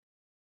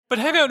But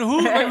hang on,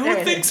 who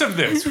thinks of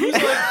this? Who's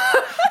like,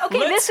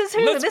 okay, let's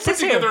put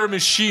together a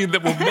machine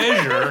that will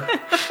measure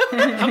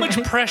how much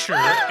pressure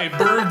a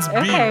bird's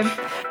beak.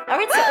 All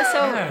right,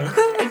 so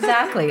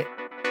exactly.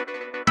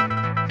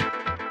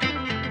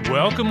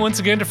 Welcome once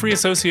again to Free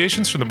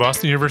Associations from the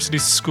Boston University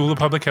School of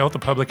Public Health, the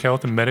Public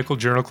Health and Medical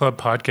Journal Club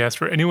podcast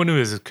for anyone who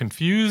is as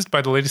confused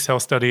by the latest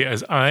health study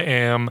as I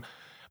am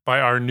by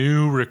our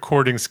new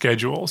recording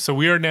schedule. So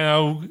we are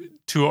now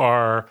to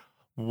our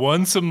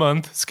once a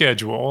month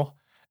schedule,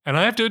 and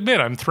I have to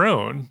admit I'm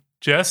thrown.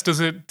 Jess, does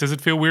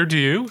it feel weird to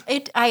you?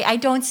 I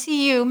don't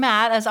see you,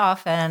 Matt, as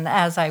often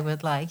as I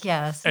would like.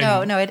 Yes,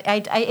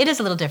 it is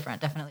a little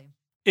different, definitely.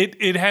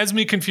 It has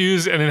me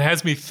confused, and it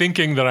has me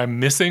thinking that I'm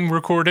missing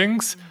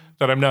recordings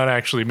that I'm not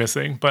actually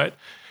missing. But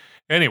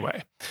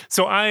anyway,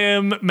 so I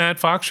am Matt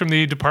Fox from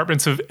the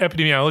Departments of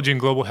Epidemiology and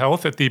Global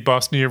Health at the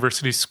Boston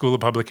University School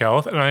of Public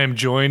Health, and I am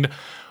joined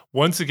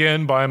once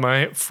again by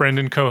my friend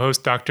and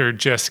co-host, Dr.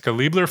 Jessica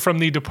Liebler from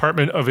the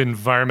Department of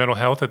Environmental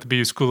Health at the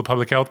BU School of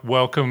Public Health.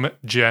 Welcome,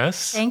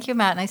 Jess. Thank you,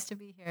 Matt. Nice to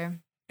be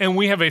here. And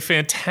we have a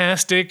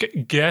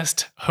fantastic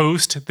guest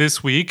host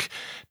this week,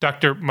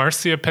 Dr.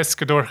 Marcia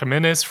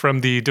Pescador-Jimenez from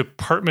the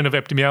Department of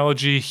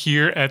Epidemiology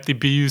here at the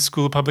BU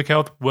School of Public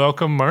Health.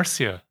 Welcome,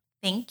 Marcia.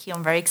 Thank you.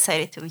 I'm very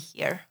excited to be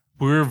here.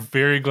 We're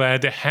very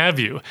glad to have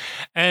you.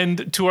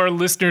 And to our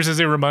listeners,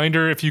 as a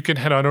reminder, if you can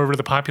head on over to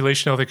the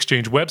Population Health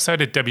Exchange website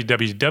at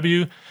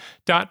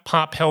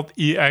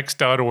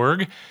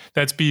www.pophealthex.org.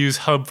 That's BU's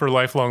hub for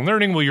lifelong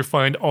learning, where you'll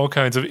find all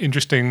kinds of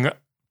interesting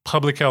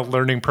public health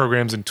learning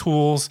programs and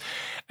tools.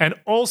 And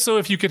also,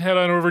 if you could head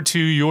on over to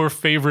your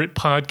favorite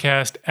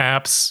podcast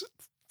apps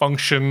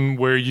function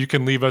where you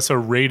can leave us a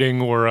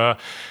rating or a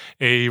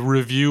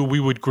review, we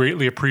would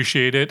greatly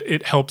appreciate it.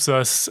 It helps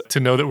us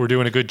to know that we're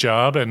doing a good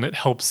job, and it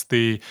helps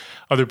the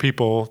other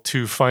people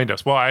to find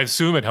us. Well, I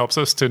assume it helps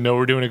us to know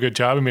we're doing a good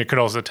job. I mean, it could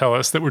also tell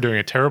us that we're doing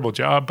a terrible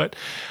job, but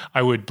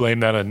I would blame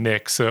that on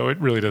Nick, so it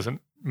really doesn't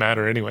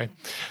matter anyway.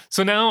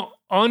 So now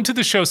on to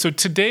the show. So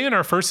today in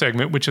our first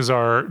segment, which is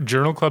our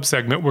Journal Club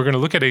segment, we're going to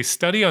look at a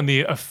study on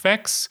the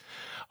effects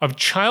of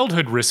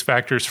childhood risk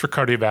factors for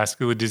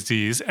cardiovascular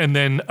disease and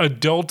then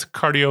adult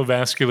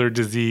cardiovascular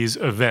disease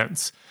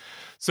events.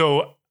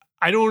 So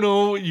I don't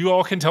know, you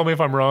all can tell me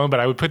if I'm wrong, but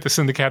I would put this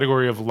in the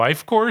category of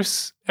life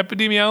course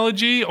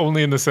epidemiology,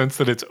 only in the sense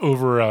that it's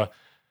over a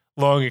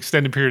long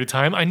extended period of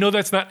time. I know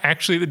that's not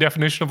actually the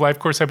definition of life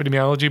course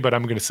epidemiology, but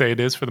I'm going to say it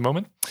is for the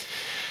moment.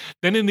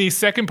 Then in the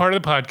second part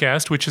of the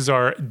podcast, which is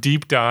our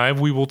deep dive,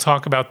 we will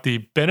talk about the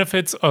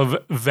benefits of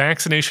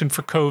vaccination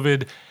for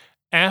COVID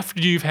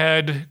after you've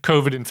had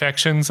COVID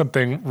infection,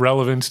 something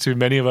relevant to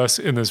many of us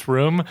in this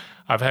room.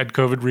 I've had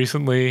COVID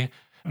recently.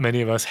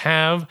 Many of us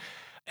have.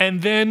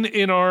 And then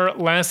in our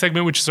last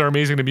segment, which is our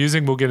amazing and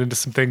amusing, we'll get into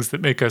some things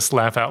that make us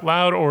laugh out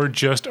loud or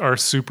just are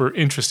super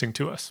interesting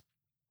to us.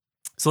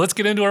 So let's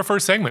get into our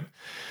first segment.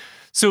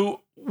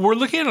 So we're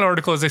looking at an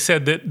article, as I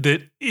said,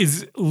 that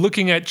is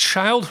looking at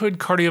childhood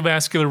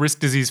cardiovascular risk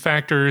disease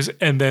factors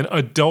and then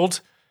adult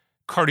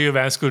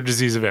cardiovascular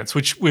disease events,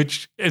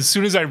 which as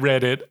soon as I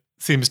read it,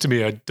 seems to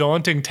me a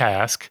daunting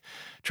task,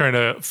 trying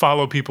to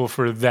follow people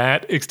for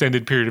that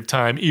extended period of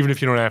time, even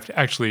if you don't have to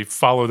actually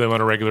follow them on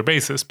a regular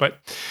basis. But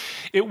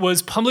it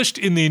was published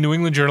in the New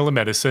England Journal of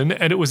Medicine,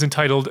 and it was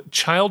entitled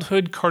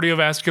Childhood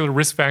Cardiovascular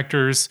Risk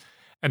Factors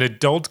and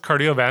Adult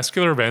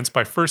Cardiovascular Events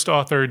by first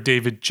author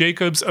David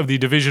Jacobs of the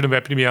Division of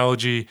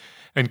Epidemiology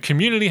and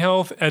Community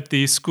Health at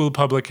the School of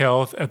Public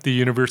Health at the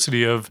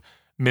University of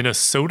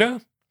Minnesota.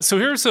 So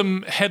here are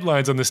some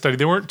headlines on this study.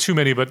 There weren't too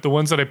many, but the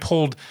ones that I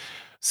pulled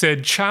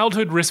said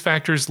childhood risk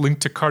factors linked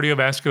to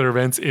cardiovascular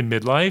events in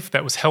midlife.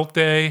 That was Health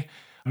Day.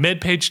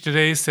 MedPage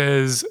Today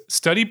says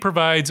study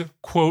provides,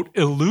 quote,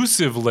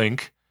 elusive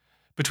link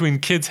between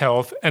kids'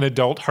 health and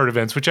adult heart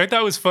events, which I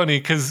thought was funny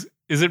because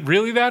is it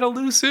really that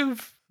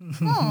elusive?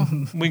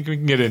 We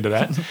can get into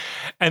that.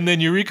 And then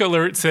Eureka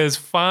Alert says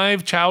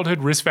 5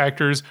 childhood risk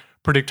factors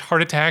predict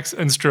heart attacks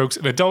and strokes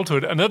in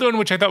adulthood. Another one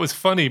which I thought was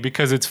funny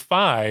because it's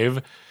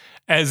 5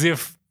 as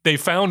if they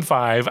found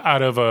 5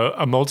 out of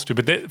a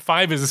multitude, but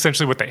 5 is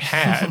essentially what they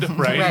had,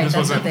 right? Right,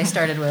 that's what they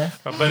started with.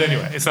 But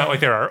anyway, it's not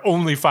like there are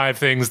only 5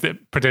 things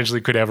that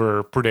potentially could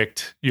ever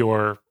predict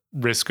your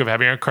risk of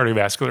having a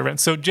cardiovascular event.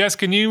 So Jess,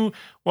 can you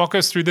walk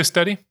us through this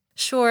study?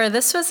 Sure.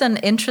 This was an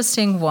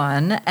interesting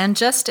one. And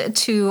just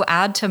to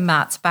add to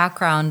Matt's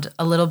background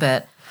a little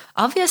bit,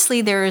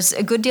 obviously there's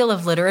a good deal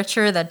of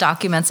literature that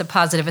documents a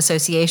positive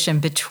association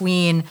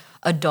between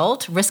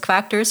adult risk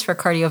factors for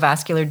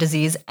cardiovascular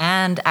disease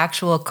and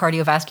actual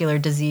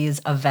cardiovascular disease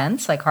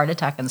events like heart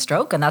attack and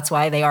stroke. And that's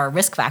why they are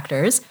risk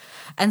factors.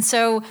 And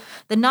so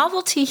the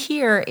novelty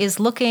here is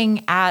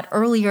looking at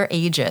earlier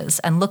ages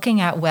and looking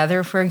at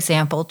whether, for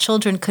example,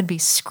 children could be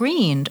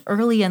screened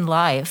early in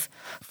life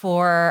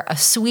for a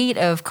suite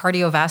of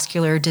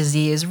cardiovascular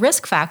disease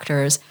risk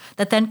factors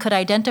that then could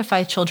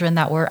identify children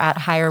that were at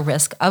higher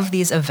risk of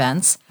these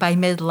events by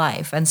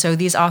midlife. And so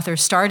these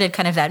authors started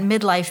kind of that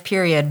midlife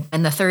period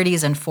in the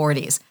 30s and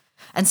 40s.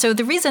 And so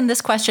the reason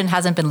this question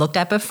hasn't been looked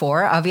at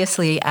before,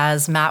 obviously,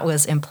 as Matt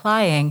was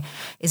implying,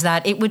 is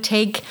that it would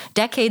take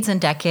decades and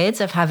decades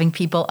of having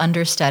people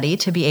understudy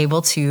to be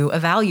able to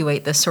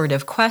evaluate this sort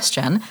of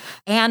question.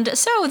 And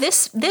so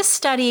this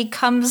study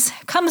comes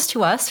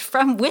to us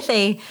with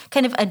a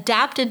kind of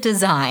adapted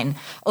design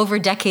over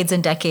decades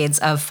and decades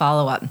of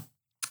follow-up.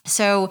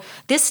 So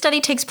this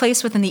study takes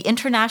place within the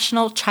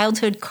International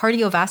Childhood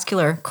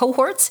Cardiovascular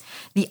Cohorts,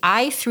 the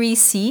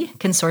I3C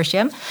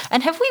Consortium.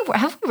 And have we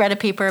read a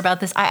paper about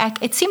this?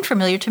 It seemed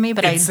familiar to me,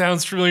 but it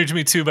sounds familiar to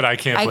me too, but I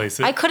can't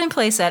place it. I couldn't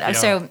place it.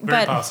 Yeah,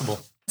 very possible.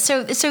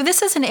 So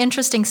this is an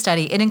interesting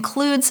study. It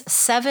includes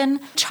 7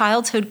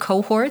 childhood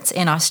cohorts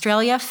in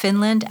Australia,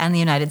 Finland, and the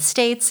United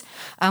States,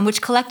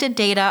 which collected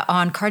data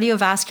on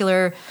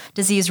cardiovascular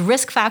disease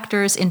risk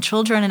factors in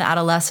children and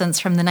adolescents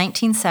from the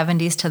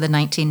 1970s to the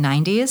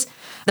 1990s.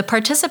 The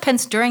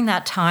participants during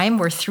that time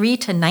were 3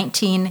 to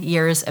 19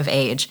 years of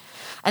age.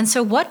 And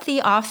so what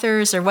the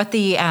authors or what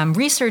the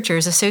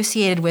researchers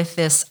associated with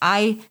this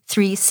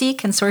I3C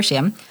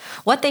consortium,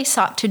 what they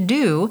sought to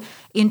do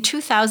in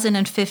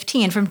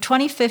 2015, from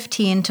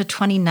 2015 to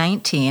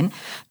 2019,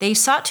 they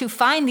sought to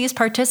find these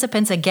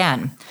participants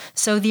again.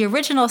 So the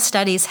original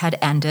studies had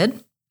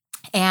ended,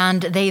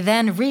 and they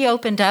then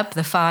reopened up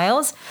the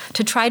files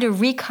to try to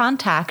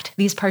recontact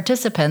these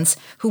participants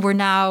who were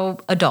now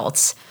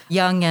adults,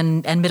 young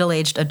and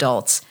middle-aged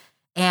adults.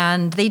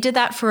 And they did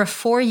that for a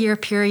 4-year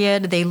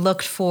period. They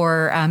looked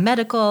for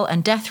medical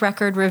and death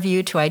record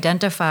review to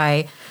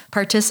identify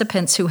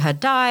participants who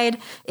had died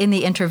in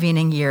the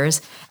intervening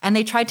years. And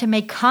they tried to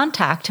make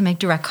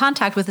direct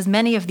contact with as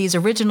many of these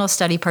original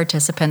study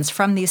participants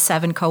from these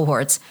 7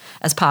 cohorts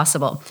as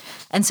possible.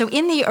 And so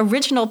in the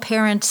original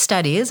parent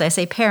studies, I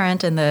say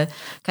parent in the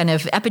kind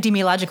of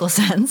epidemiological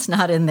sense,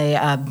 not in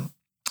the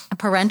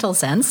parental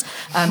sense,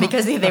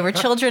 because they were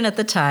children at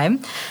the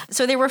time.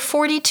 So there were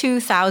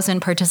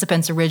 42,000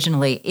 participants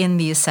originally in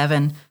these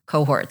 7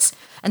 cohorts.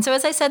 And so,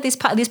 as I said, these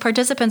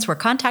participants were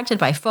contacted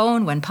by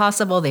phone when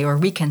possible. They were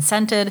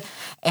reconsented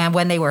and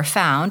when they were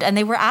found, and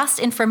they were asked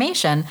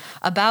information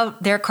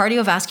about their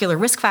cardiovascular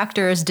risk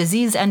factors,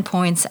 disease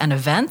endpoints, and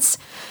events.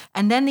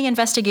 And then the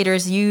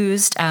investigators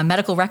used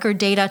medical record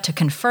data to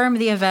confirm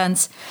the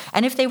events.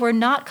 And if they were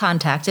not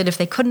contacted, if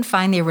they couldn't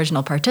find the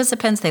original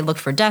participants, they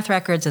looked for death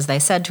records, as I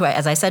said,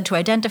 to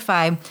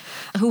identify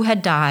who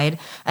had died,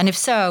 and if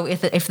so,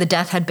 if the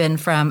death had been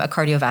from a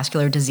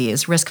cardiovascular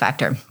disease risk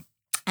factor.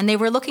 And they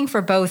were looking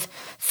for both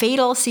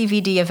fatal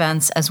CVD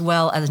events as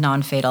well as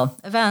non-fatal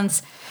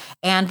events.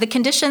 And the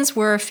conditions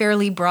were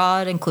fairly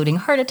broad, including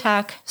heart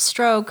attack,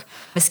 stroke,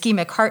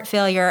 ischemic heart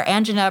failure,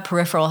 angina,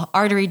 peripheral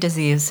artery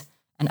disease,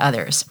 and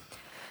others.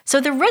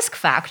 So the risk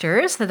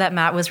factors that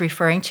Matt was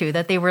referring to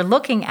that they were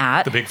looking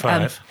at— The Big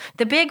Five.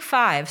 The Big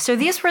Five. So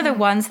these were the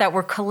ones that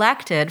were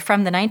collected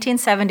from the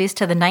 1970s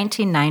to the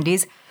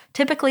 1990s,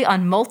 typically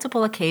on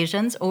multiple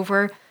occasions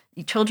over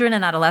children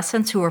and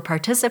adolescents who were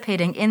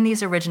participating in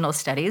these original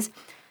studies.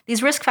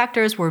 These risk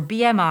factors were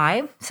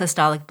BMI,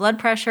 systolic blood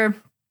pressure,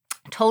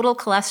 total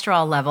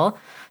cholesterol level,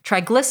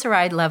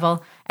 triglyceride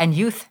level, and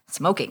youth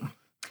smoking.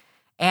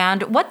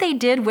 And what they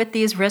did with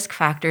these risk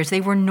factors,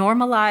 they were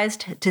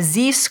normalized to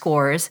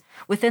Z-scores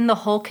within the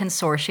whole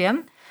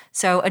consortium,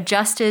 so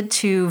adjusted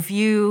to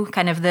view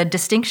kind of the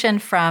distinction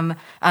from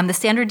the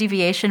standard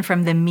deviation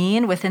from the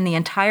mean within the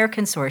entire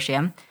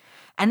consortium,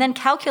 and then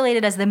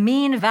calculated as the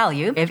mean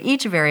value of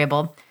each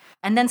variable,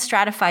 and then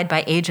stratified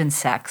by age and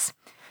sex.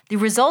 The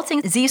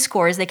resulting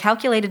Z-scores, they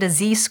calculated a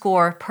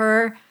Z-score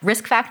per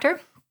risk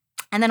factor,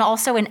 and then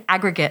also an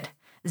aggregate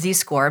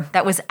Z-score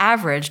that was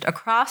averaged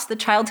across the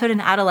childhood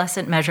and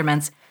adolescent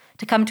measurements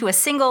to come to a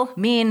single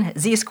mean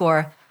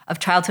Z-score of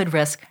childhood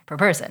risk per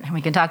person. And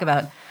we can talk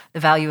about the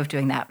value of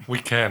doing that. We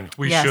can.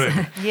 We yes.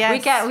 should.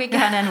 Yes. We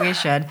can and we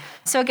should.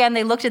 So again,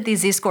 they looked at these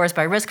Z-scores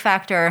by risk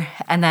factor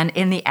and then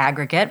in the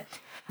aggregate.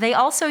 They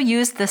also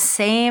used the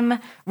same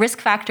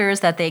risk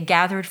factors that they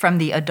gathered from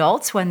the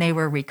adults when they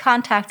were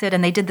recontacted,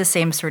 and they did the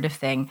same sort of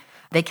thing.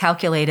 They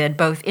calculated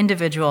both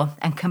individual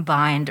and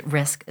combined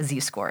risk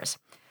Z-scores.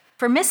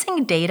 For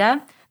missing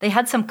data, they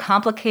had some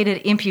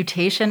complicated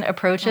imputation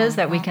approaches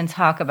that we can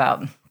talk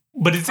about.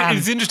 But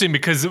it's interesting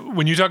because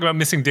when you talk about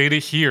missing data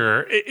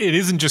here, it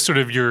isn't just sort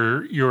of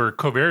your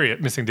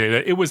covariate missing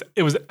data. It was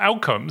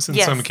outcomes in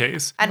some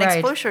case. And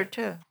exposure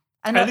too.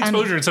 And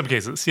exposure in some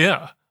cases,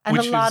 yeah. And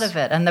a lot of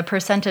it. And the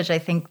percentage, I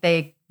think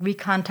they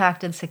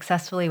recontacted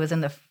successfully was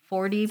in the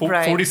 46%,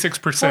 I believe.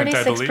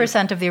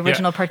 46% of the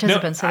original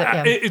participants.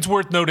 No, it's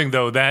worth noting,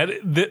 though,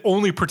 that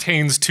only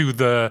pertains to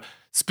the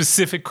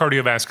specific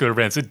cardiovascular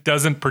events. It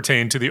doesn't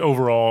pertain to the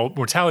overall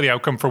mortality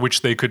outcome for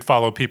which they could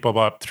follow people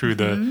up through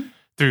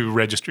through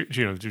registry,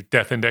 through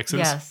death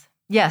indexes.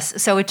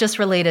 Yes. So it just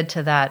related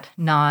to that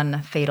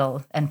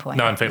non-fatal endpoint.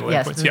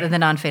 Endpoints, the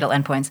non-fatal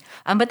endpoints.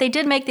 But they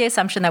did make the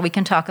assumption that we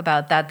can talk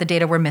about that the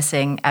data were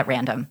missing at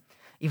random,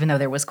 even though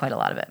there was quite a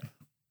lot of it.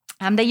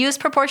 They used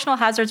proportional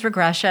hazards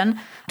regression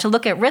to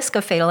look at risk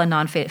of fatal and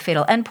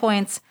non-fatal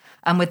endpoints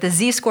with the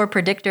Z-score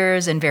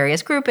predictors in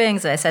various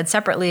groupings, as I said,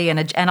 separately,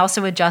 and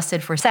also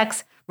adjusted for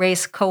sex,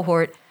 race,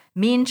 cohort,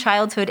 mean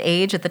childhood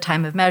age at the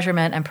time of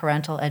measurement, and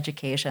parental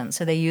education.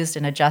 So they used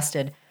an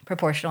adjusted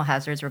proportional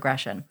hazards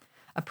regression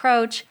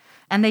approach,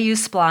 and they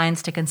used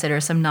splines to consider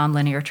some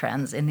nonlinear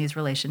trends in these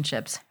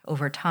relationships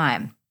over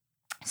time.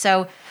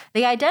 So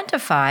they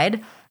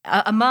identified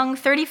among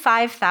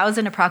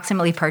 35,000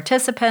 approximately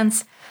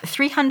participants,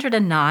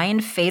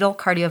 309 fatal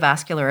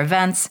cardiovascular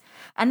events,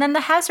 and then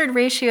the hazard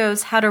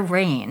ratios had a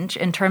range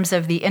in terms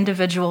of the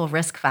individual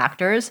risk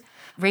factors,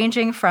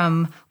 ranging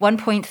from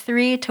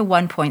 1.3 to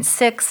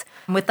 1.6,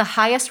 with the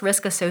highest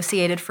risk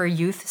associated for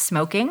youth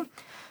smoking.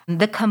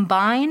 The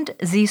combined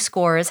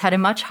Z-scores had a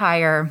much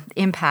higher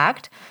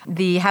impact.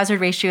 The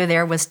hazard ratio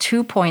there was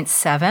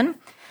 2.7.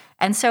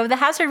 And so the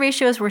hazard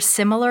ratios were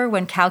similar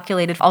when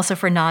calculated also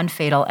for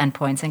non-fatal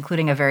endpoints,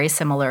 including a very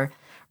similar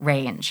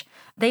range.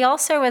 They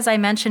also, as I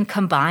mentioned,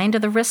 combined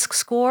the risk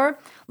score,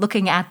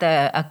 looking at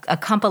a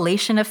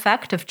compilation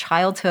effect of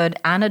childhood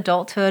and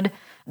adulthood,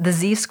 the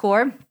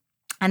Z-score,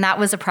 and that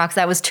was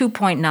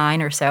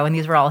 2.9 or so, and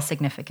these were all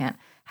significant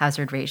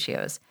hazard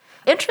ratios.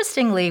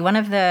 Interestingly, one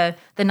of the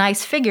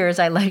nice figures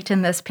I liked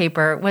in this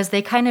paper was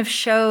they kind of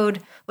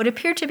showed what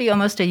appeared to be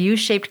almost a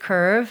U-shaped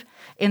curve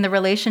in the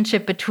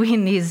relationship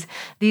between these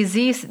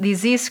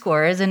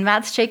Z-scores, and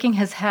Matt's shaking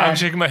his head. I'm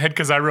shaking my head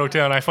because I wrote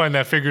down, I find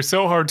that figure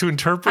so hard to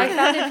interpret. I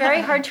found it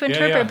very hard to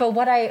interpret, but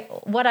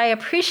what I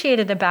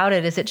appreciated about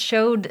it is it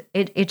showed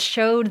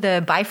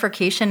the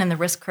bifurcation in the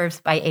risk curves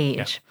by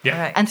age. Yeah.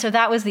 Right. And so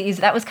that was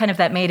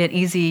that made it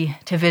easy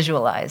to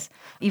visualize.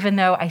 Even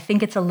though I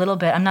think it's a little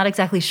bit, I'm not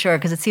exactly sure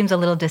because it seems a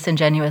little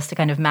disingenuous to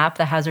kind of map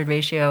the hazard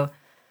ratio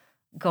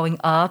going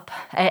up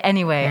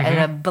anyway, in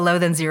a below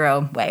than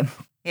zero way.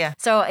 Yeah.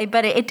 So,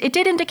 but it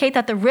did indicate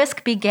that the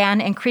risk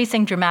began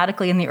increasing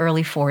dramatically in the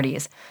early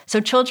 40s. So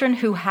children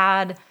who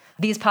had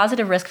these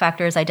positive risk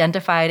factors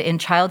identified in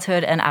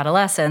childhood and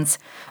adolescence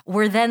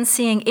were then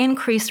seeing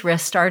increased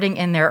risk starting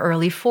in their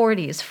early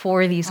 40s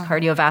for these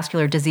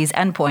cardiovascular disease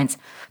endpoints,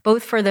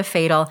 both for the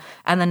fatal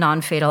and the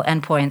non-fatal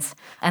endpoints.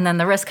 And then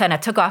the risk kind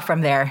of took off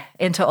from there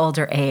into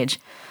older age.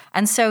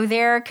 And so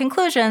their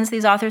conclusions,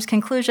 these authors'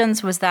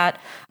 conclusions, was that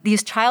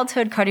these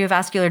childhood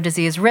cardiovascular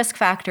disease risk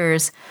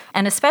factors,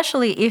 and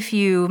especially if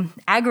you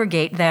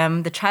aggregate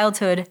them, the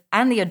childhood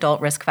and the adult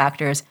risk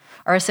factors,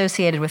 are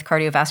associated with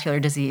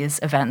cardiovascular disease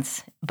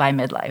events by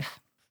midlife.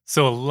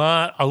 So a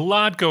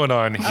lot going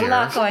on here. A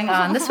lot going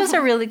on. This was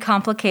a really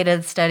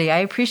complicated study. I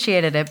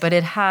appreciated it, but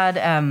it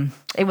had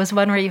it was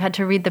one where you had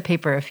to read the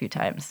paper a few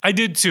times. I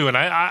did too, and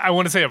I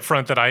want to say up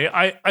front that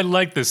I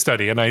like this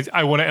study, and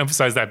I want to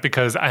emphasize that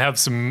because I have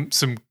some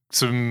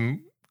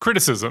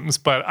criticisms,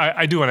 but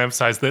I do want to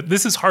emphasize that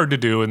this is hard to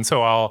do, and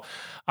so I'll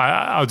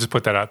just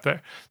put that out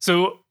there.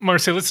 So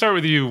Marcia, let's start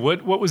with you.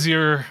 What was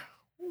your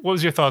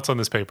thoughts on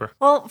this paper?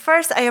 Well,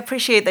 first, I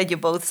appreciate that you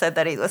both said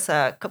that it was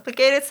a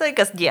complicated study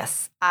because,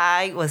 yes,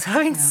 I was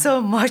having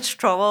so much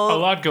trouble. A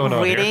lot going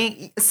on reading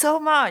here. So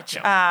much.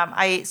 Yeah.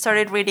 I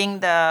started reading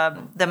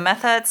the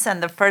methods,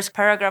 and the first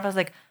paragraph I was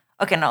like,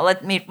 okay, no,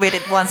 let me read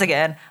it once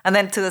again. And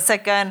then to the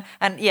second.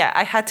 And yeah,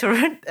 I had to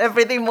read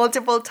everything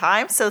multiple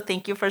times. So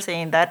thank you for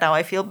saying that. Now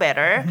I feel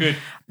better. Good.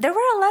 There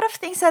were a lot of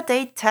things that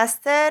they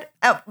tested.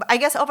 I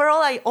guess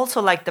overall, I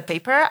also liked the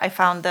paper. I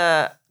found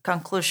the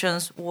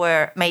conclusions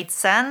made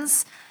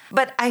sense.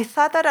 But I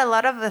thought that a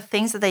lot of the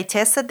things that they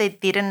tested, they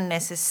didn't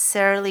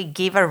necessarily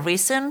give a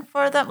reason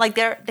for them. Like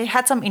they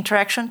had some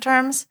interaction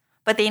terms,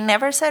 but they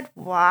never said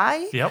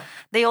why. Yep.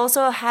 They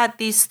also had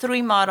these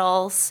 3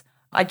 models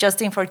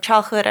adjusting for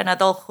childhood and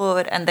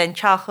adulthood, and then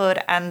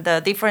childhood and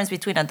the difference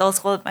between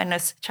adulthood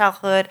minus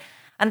childhood.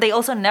 And they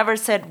also never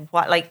said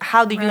what, like,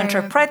 how do you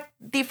interpret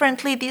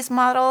differently these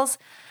models?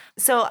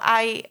 So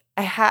I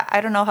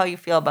don't know how you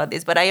feel about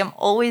this, but I am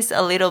always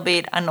a little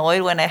bit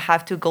annoyed when I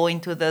have to go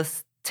into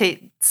this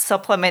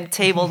supplement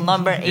table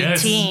number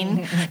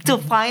 18 to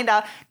find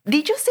out.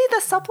 Did you see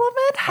the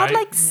supplement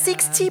had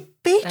 60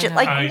 pages,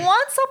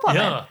 one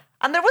supplement,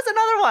 and there was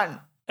another one.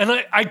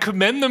 And I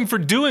commend them for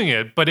doing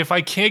it, but if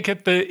I can't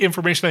get the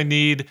information I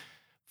need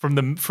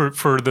from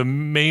for the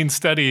main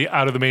study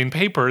out of the main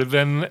paper,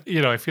 then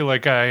I feel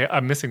like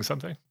I'm missing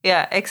something.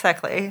 Yeah,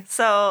 exactly.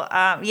 So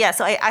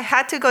so I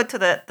had to go to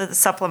the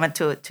supplement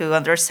to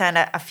understand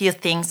a few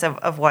things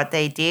of what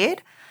they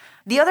did.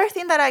 The other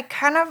thing that I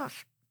kind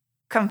of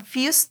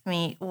confused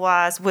me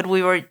was when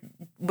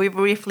we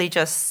briefly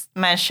just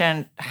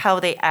mentioned how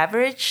they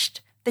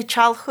averaged the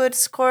childhood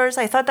scores.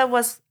 I thought that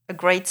was a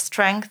great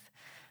strength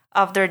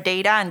of their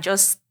data, and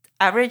just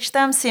average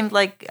them seemed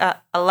like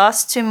a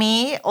loss to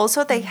me.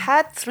 Also, they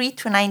had 3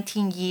 to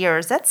 19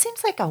 years. That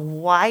seems like a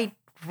wide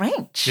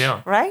range,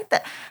 right?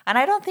 And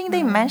I don't think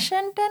they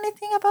mentioned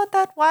anything about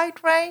that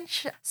wide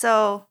range.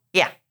 So,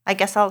 yeah, I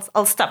guess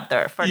I'll stop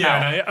there for now.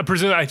 Yeah,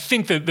 and I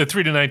think that the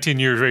 3 to 19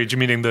 years range,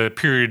 meaning the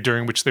period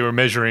during which they were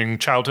measuring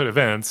childhood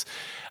events,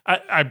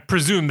 I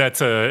presume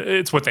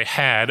it's what they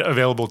had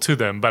available to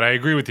them. But I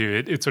agree with you.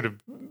 It sort of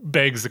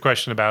begs the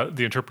question about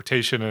the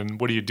interpretation and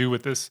what do you do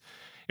with this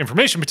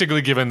information,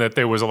 particularly given that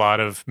there was a lot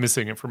of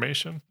missing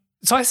information.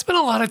 So I spent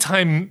a lot of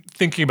time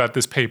thinking about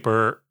this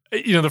paper,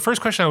 the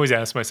first question I always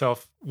ask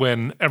myself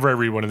whenever I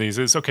read one of these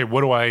is, okay,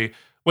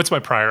 what's my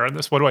prior on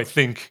this? What do I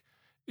think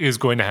is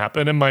going to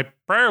happen? And my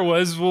prior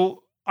was,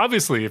 well,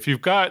 obviously, if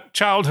you've got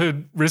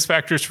childhood risk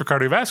factors for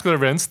cardiovascular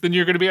events, then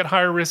you're going to be at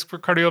higher risk for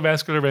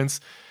cardiovascular events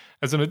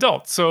as an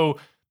adult. So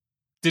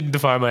didn't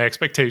defy my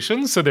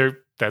expectations. So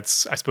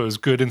that's, I suppose,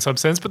 good in some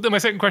sense. But then my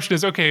second question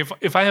is, okay,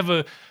 if I have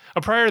a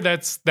prior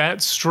that's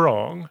that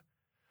strong,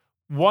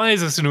 why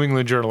is this a New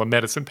England Journal of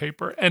Medicine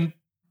paper? And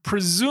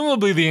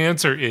presumably the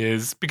answer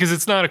is because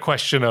it's not a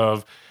question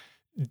of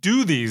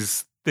do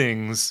these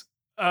things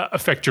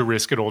affect your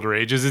risk at older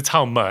ages, it's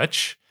how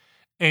much.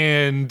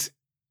 And,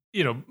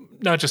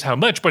 not just how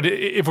much, but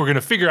if we're going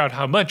to figure out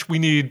how much, we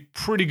need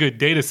pretty good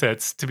data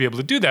sets to be able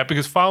to do that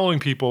because following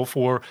people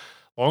for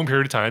a long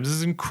period of time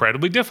is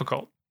incredibly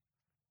difficult.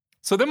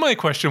 So then my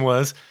question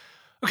was,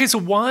 okay, so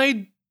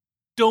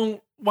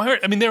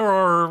there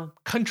are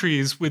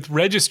countries with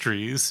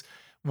registries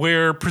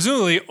where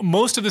presumably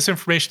most of this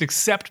information,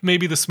 except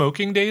maybe the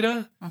smoking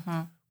data,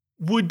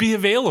 would be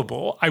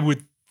available, I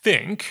would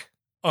think,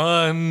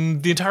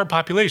 on the entire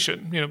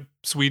population,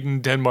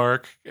 Sweden,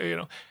 Denmark,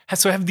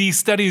 So have these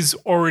studies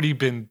already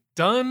been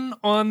done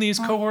on these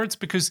cohorts?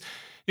 Because,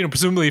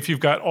 presumably if you've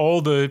got all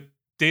the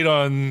data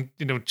on,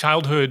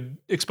 childhood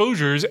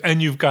exposures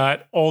and you've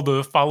got all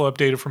the follow-up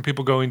data from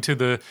people going to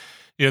the,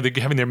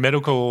 having their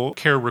medical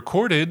care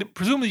recorded,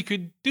 presumably you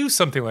could do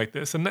something like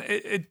this. And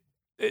it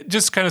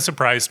just kind of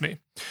surprised me.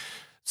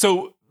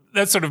 So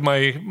that's sort of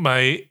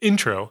my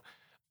intro.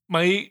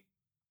 My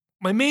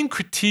main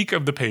critique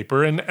of the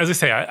paper, and as I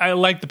say, I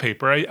like the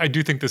paper. I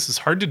do think this is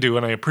hard to do,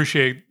 and I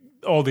appreciate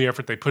all the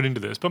effort they put into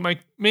this. But my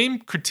main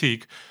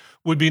critique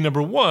would be,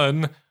 number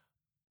one,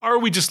 are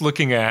we just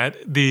looking at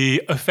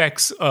the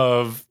effects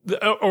of,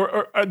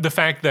 or the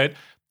fact that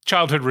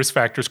childhood risk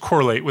factors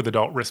correlate with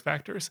adult risk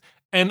factors?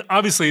 And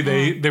obviously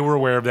they were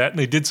aware of that, and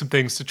they did some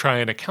things to try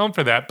and account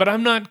for that. But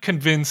I'm not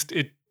convinced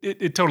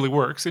it totally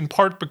works, in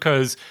part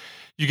because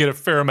you get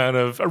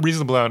a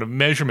reasonable amount of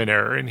measurement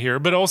error in here,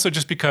 but also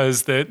just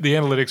because the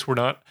analytics were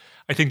not,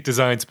 I think,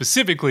 designed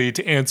specifically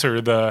to answer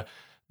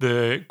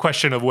the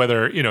question of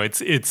whether,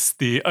 it's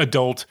the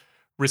adult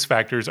risk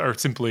factors are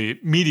simply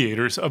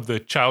mediators of the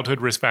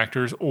childhood risk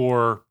factors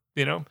or,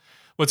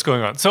 what's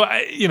going on. So,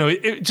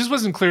 it just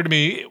wasn't clear to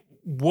me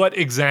what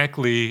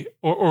exactly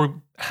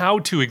or how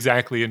to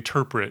exactly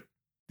interpret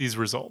these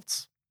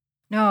results.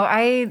 No,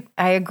 I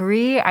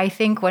agree. I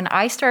think when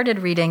I started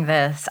reading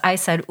this, I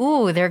said,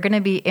 ooh, they're going to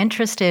be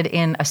interested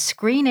in a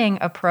screening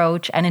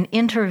approach and an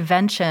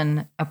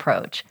intervention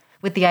approach,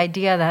 with the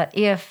idea that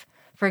if,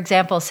 for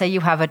example, say you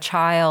have a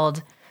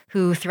child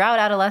who throughout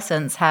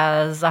adolescence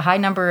has a high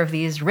number of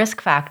these risk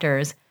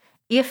factors,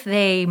 if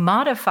they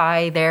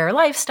modify their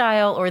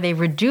lifestyle or they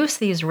reduce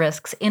these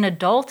risks in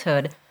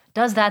adulthood,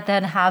 does that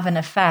then have an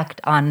effect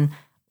on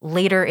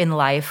later in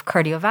life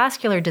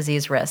cardiovascular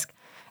disease risk?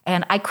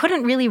 And I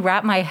couldn't really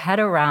wrap my head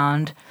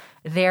around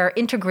their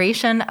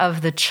integration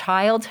of the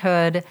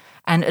childhood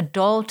and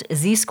adult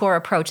Z-score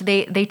approach.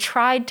 They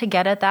tried to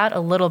get at that a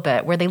little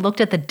bit, where they looked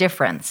at the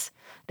difference.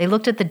 They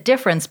looked at the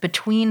difference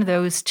between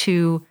those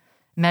two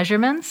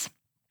measurements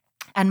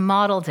and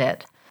modeled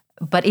it.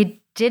 But it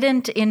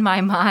didn't, in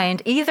my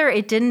mind, either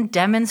it didn't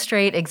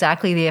demonstrate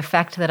exactly the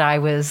effect that I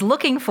was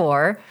looking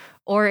for,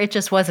 or it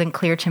just wasn't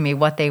clear to me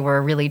what they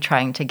were really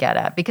trying to get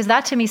at. Because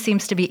that to me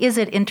seems to be, is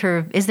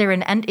there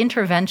an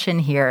intervention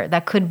here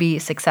that could be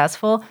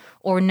successful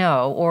or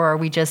no? Or are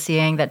we just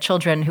seeing that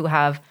children who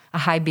have a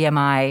high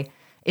BMI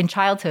in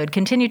childhood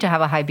continue to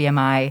have a high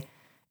BMI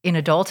in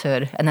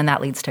adulthood, and then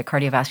that leads to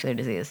cardiovascular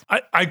disease?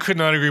 I could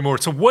not agree more.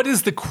 So what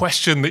is the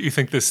question that you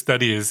think this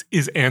study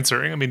is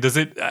answering? I mean, does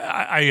it,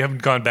 I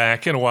haven't gone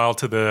back in a while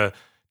to the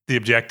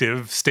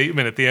objective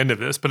statement at the end of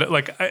this, but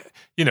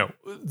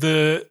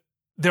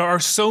there are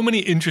so many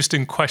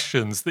interesting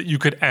questions that you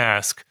could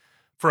ask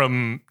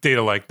from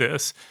data like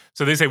this.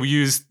 So they say we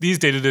use these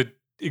data to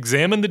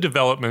examine the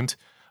development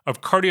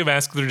of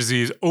cardiovascular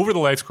disease over the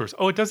life course.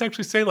 Oh, it does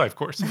actually say life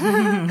course.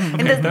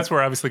 Okay, that's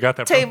where I obviously got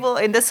that table,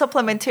 from. In the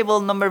supplement table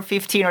number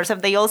 15 or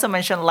something, they also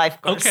mention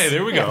life course. Okay,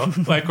 there we go.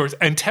 Life course.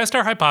 And test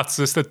our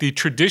hypothesis that the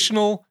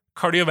traditional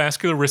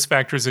cardiovascular risk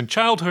factors in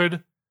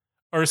childhood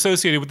are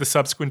associated with the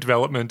subsequent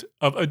development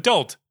of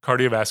adult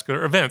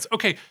cardiovascular events.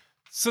 Okay,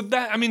 so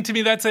that, to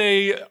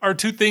me, are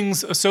two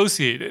things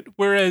associated.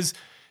 Whereas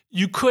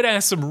you could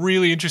ask some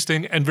really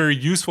interesting and very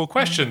useful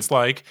questions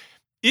like,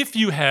 if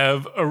you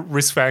have a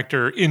risk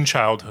factor in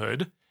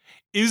childhood,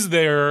 is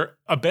there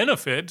a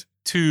benefit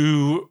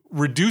to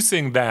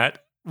reducing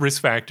that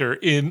risk factor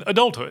in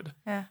adulthood?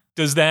 Yeah.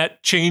 Does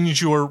that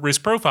change your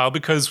risk profile?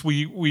 Because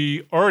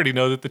we already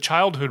know that the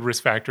childhood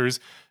risk factors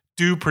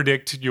do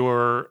predict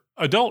your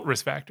adult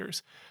risk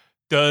factors.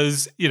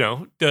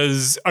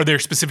 Are there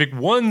specific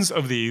ones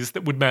of these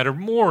that would matter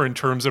more in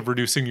terms of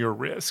reducing your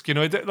risk?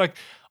 Like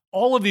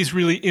all of these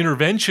really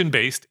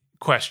intervention-based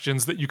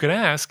questions that you could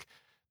ask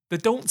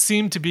that don't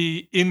seem to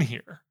be in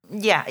here.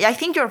 Yeah, I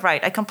think you're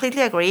right. I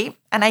completely agree.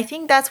 And I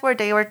think that's where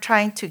they were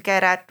trying to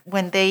get at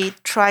when they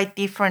tried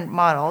different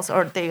models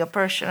or they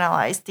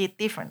operationalized it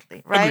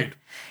differently, right? Agreed.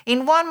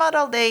 In one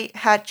model, they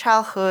had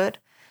childhood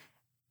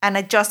and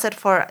adjusted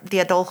for the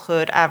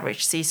adulthood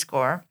average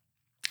Z-score.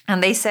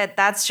 And they said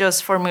that's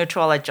just for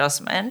mutual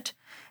adjustment.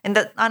 In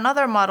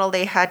another model,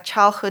 they had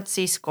childhood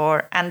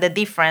Z-score and the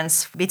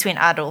difference between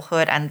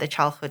adulthood and the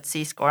childhood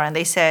Z-score. And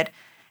they said,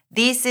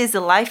 this is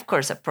the life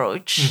course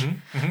approach.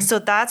 So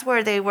that's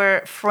where they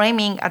were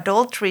framing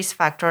adult risk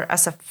factor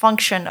as a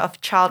function of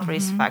child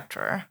risk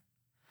factor.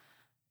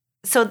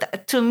 So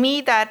to me,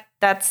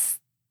 that's,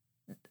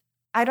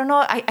 I don't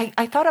know.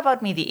 I thought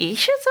about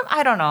mediation.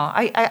 I don't know.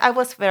 I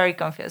was very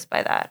confused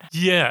by that.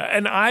 Yeah.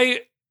 And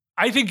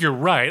I think you're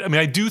right. I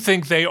mean, I do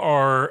think they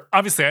are,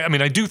 obviously, I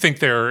mean, I do think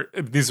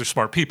these are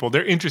smart people.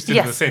 They're interested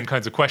in the same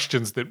kinds of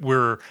questions that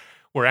we're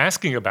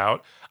asking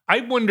about.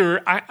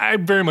 I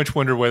very much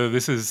wonder whether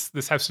this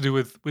has to do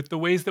with the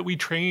ways that we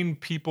train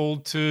people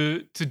to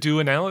do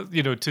analysis,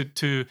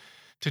 to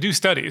do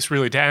studies,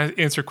 really, to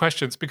answer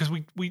questions, because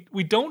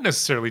we don't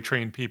necessarily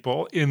train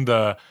people in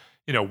the,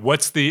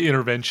 what's the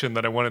intervention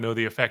that I want to know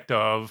the effect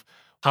of?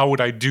 How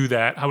would I do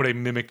that? How would I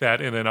mimic that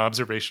in an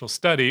observational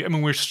study? I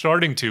mean, we're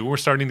starting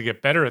to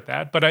get better at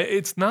that, but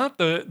it's not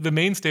the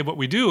mainstay of what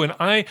we do.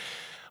 And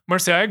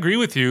Marcia, I agree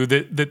with you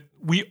that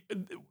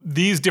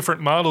these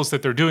different models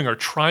that they're doing are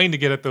trying to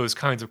get at those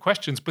kinds of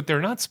questions, but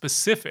they're not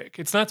specific.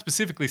 It's not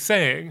specifically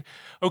saying,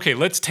 okay,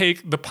 let's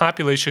take the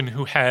population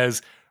who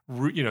has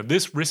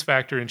this risk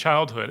factor in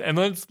childhood, and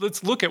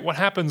let's look at what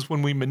happens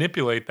when we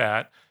manipulate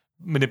that.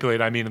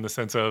 Manipulate, I mean, in the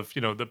sense of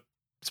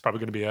it's probably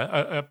going to be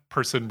a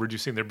person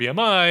reducing their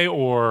BMI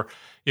or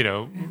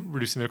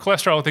reducing their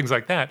cholesterol, things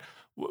like that.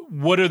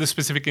 What are the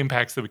specific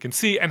impacts that we can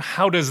see, and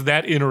how does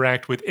that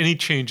interact with any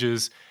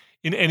changes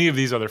in any of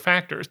these other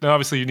factors? Now,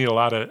 obviously, you need a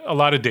lot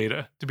of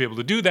data to be able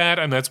to do that,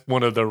 and that's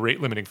one of the rate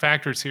limiting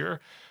factors here.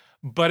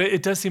 But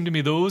it does seem to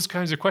me those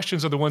kinds of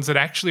questions are the ones that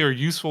actually are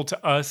useful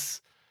to us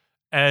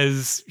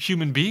as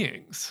human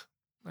beings.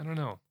 I don't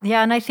know.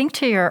 Yeah, and I think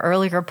to your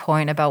earlier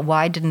point about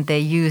why didn't they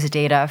use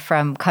data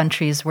from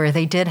countries where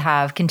they did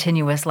have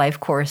continuous life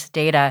course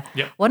data,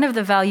 one of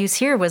the values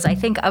here was, I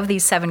think, of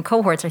these 7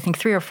 cohorts, I think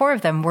 3 or 4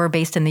 of them were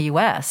based in the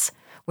U.S.,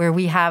 where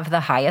we have the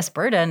highest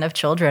burden of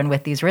children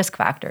with these risk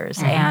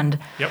factors, and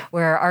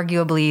where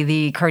arguably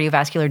the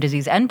cardiovascular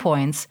disease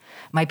endpoints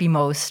might be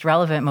most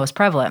relevant, most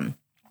prevalent.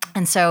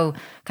 And so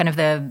kind of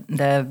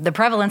the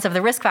prevalence of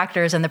the risk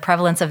factors and the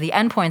prevalence of the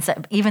endpoints,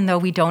 that even though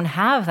we don't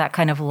have that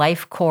kind of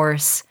life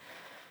course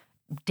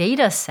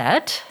data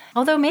set,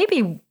 although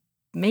maybe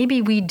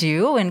we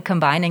do in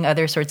combining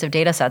other sorts of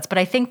data sets, but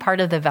I think part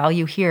of the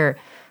value here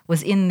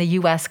was in the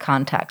US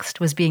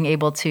context, was being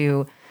able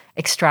to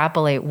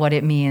extrapolate what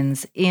it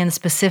means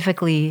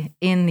specifically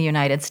in the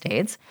United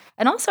States.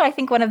 And also, I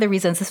think one of the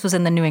reasons this was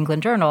in the New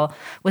England Journal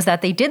was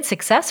that they did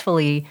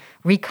successfully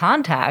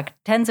recontact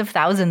tens of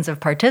thousands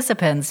of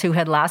participants who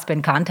had last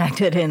been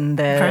contacted in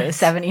the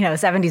 70s,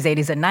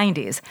 80s, and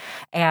 90s.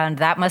 And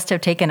that must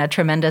have taken a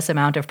tremendous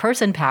amount of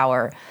person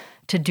power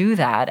to do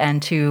that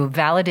and to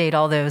validate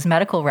all those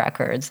medical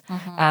records.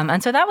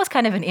 And so that was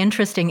kind of an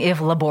interesting, if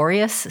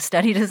laborious,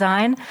 study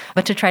design,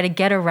 but to try to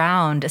get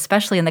around,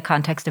 especially in the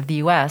context of the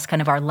US,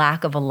 kind of our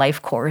lack of a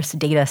life course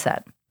data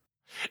set.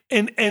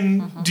 And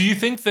do you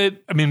think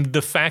that, I mean,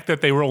 the fact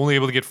that they were only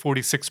able to get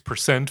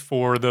 46%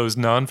 for those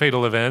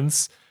non-fatal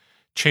events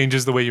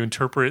changes the way you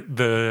interpret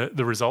the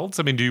results?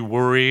 I mean, do you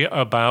worry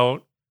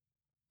about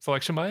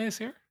selection bias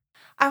here?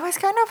 I was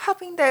kind of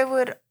hoping they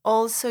would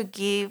also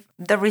give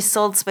the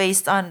results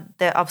based on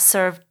the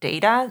observed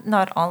data,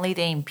 not only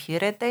the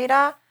imputed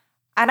data.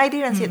 And I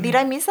didn't see it. Did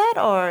I miss that,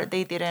 or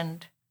they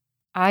didn't?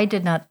 I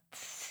did not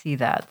see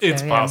that. So,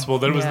 it's possible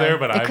that it was there,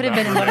 but I'm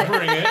not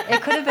remembering it.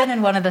 It could have been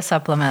in one of the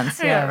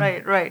supplements. Yeah,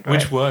 right.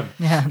 Which one?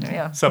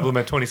 Yeah.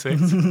 Supplement 26?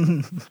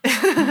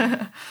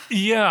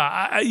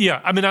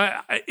 Yeah. I mean,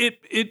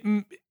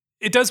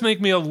 it does make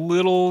me a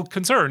little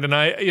concerned, and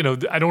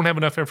I don't have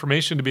enough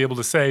information to be able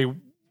to say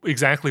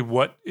exactly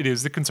what it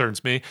is that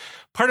concerns me.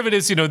 Part of it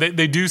is,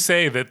 they do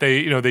say that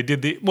they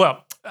did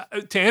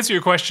to answer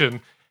your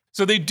question,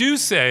 so they do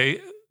say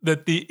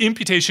that the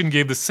imputation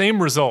gave the same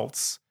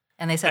results.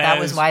 And they said that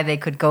was why they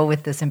could go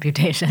with this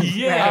imputation.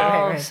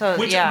 Yeah. Right. So,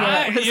 which,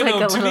 yeah.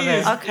 to me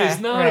is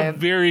not a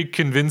very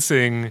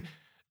convincing.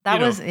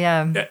 That was.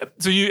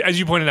 So as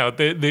you pointed out,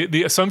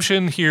 the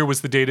assumption here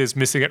was the data is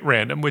missing at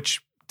random,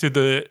 which to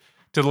the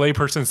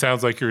layperson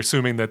sounds like you're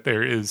assuming that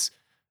there is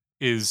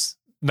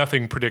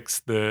nothing predicts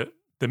the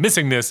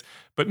missingness,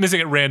 but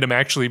missing at random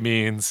actually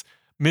means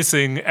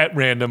missing at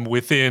random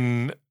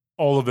within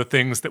all of the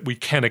things that we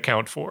can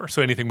account for.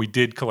 So anything we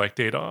did collect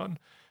data on.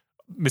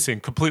 Missing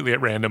completely at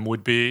random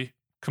would be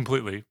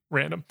completely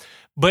random.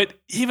 But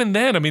even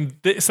then, I mean,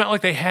 it's not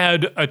like they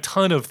had a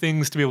ton of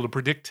things to be able to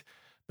predict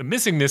the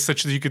missingness,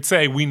 such that you could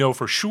say we know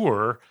for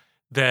sure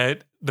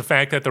that the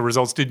fact that the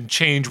results didn't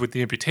change with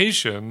the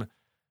imputation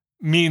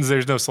means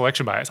there's no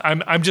selection bias.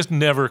 I'm just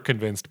never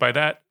convinced by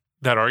that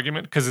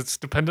argument, because it's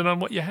dependent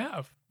on what you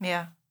have.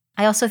 Yeah.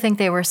 I also think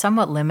they were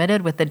somewhat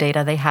limited with the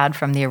data they had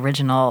from the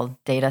original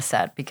data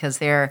set because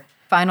their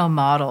final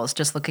models,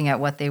 just looking at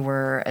what they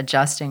were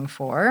adjusting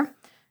for.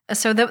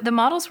 So the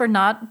models were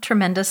not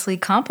tremendously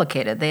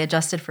complicated. They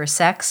adjusted for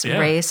sex,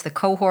 race, the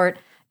cohort,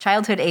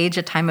 childhood age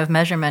at time of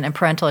measurement, and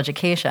parental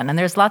education. And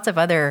there's lots of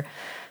other,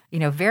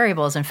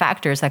 variables and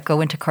factors that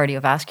go into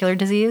cardiovascular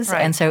disease.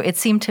 Right. And so it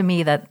seemed to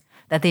me that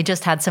they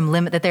just had some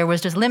limit, that there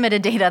was just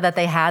limited data that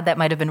they had that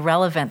might have been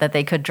relevant that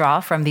they could draw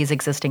from these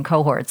existing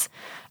cohorts.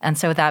 And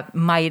so that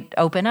might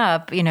open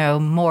up,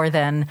 more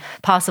than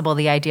possible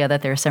the idea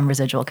that there's some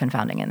residual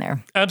confounding in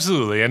there.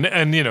 Absolutely. And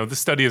the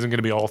study isn't going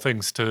to be all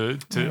things to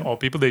all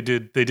people. They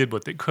did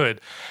what they could.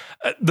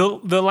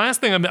 The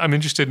last thing I'm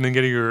interested in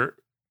getting your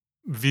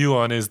view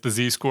on is the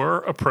Z-score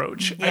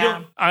approach.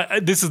 Yeah.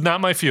 This is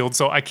not my field,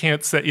 so I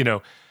can't say,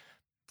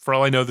 for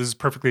all I know, this is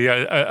perfectly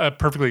a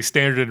perfectly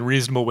standard and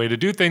reasonable way to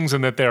do things,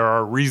 and that there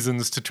are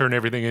reasons to turn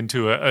everything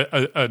into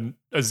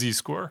a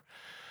Z-score.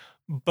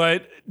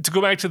 But to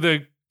go back to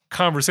the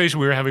conversation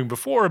we were having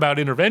before about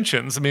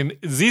interventions, I mean,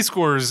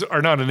 Z-scores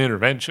are not an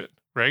intervention,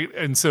 right?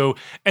 And so,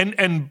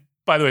 and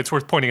by the way, it's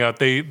worth pointing out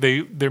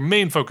their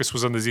main focus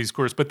was on the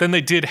Z-scores, but then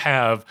they did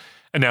have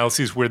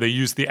analyses where they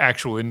used the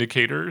actual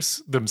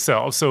indicators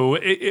themselves. So,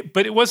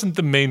 but it wasn't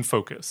the main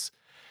focus.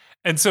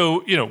 And so,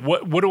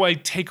 what do I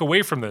take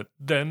away from that?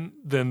 Then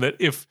that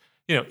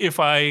if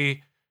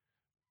I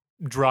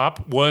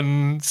drop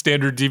one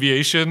standard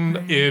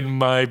deviation in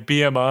my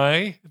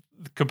BMI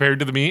compared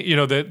to the mean,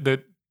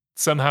 that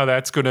somehow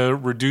that's going to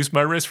reduce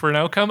my risk for an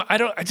outcome.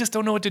 I just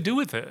don't know what to do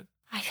with it.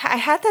 I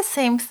had the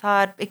same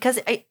thought because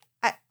I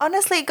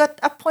honestly got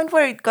a point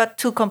where it got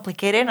too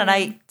complicated and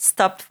I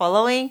stopped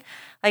following.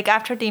 Like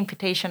after the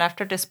imputation,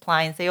 after the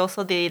splines, they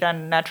also did a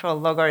natural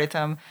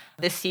logarithm,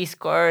 the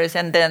C-scores,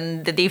 and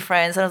then the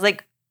difference. And I was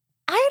like,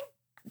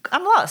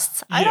 I'm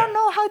lost. I don't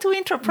know how to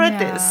interpret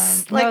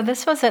this. No,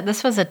 this was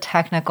a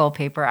technical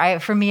paper.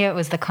 For me, it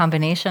was the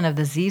combination of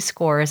the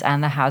Z-scores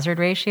and the hazard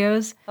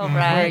ratios. Oh,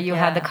 right. Where you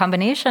had the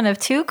combination of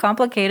two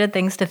complicated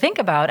things to think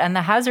about, and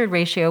the hazard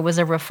ratio was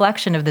a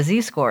reflection of the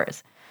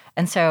Z-scores.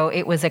 And so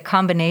it was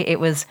it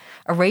was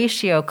a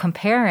ratio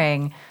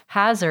comparing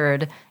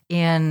hazard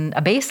in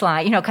a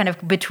baseline, kind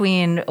of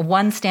between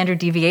one standard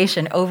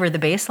deviation over the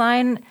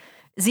baseline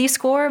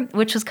Z-score,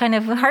 which was kind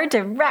of hard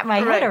to wrap my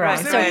head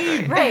around.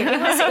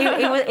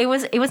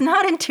 It was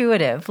not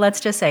intuitive. Let's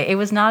just say it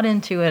was not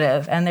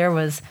intuitive, and there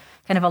was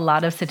kind of a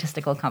lot of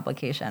statistical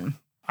complication.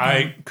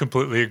 I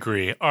completely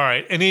agree. All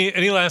right,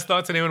 any last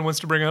thoughts anyone wants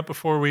to bring up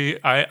before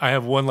I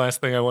have one last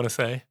thing I want to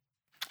say.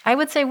 I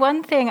would say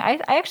one thing.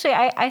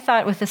 I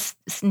thought with this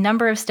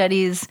number of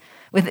studies,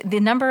 with the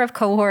number of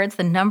cohorts,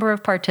 the number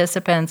of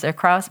participants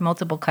across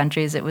multiple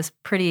countries, it was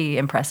pretty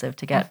impressive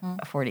to get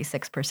a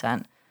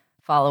 46%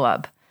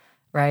 follow-up,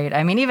 right?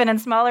 I mean, even in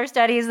smaller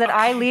studies that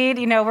I lead,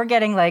 we're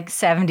getting like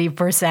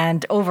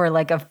 70% over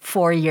like a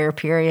 4-year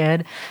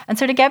period. And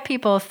so to get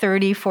people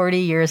 30, 40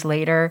 years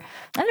later,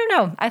 I don't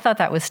know. I thought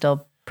that was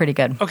still pretty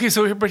good.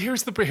 Okay, but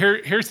here's the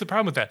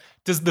problem with that.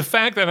 Does the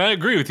fact that, and I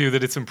agree with you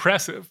that it's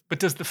impressive, but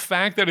does the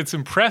fact that it's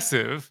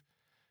impressive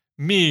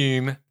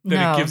mean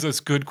that it gives us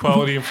good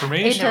quality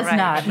information? It does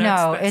not.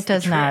 No, it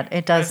does not.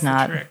 It does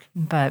not.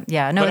 But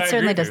it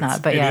certainly does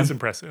not. But it is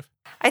impressive.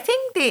 I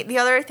think the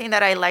other thing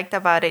that I liked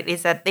about it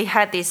is that they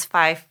had these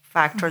 5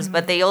 factors,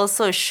 but they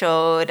also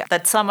showed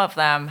that some of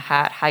them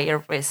had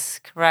higher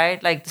risk, right?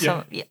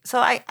 So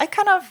I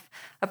kind of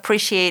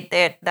appreciate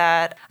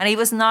that. And it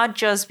was not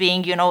just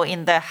being,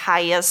 in the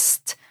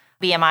highest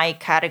BMI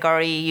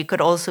category. You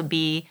could also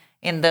be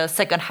in the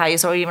second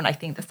highest or even I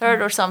think the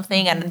third or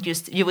something, and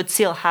you would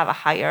still have a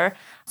higher.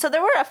 So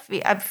there were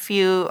a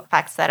few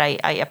facts that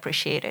I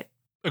appreciated.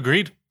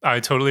 Agreed. I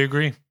totally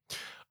agree.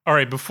 All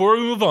right, before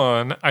we move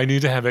on, I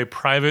need to have a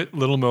private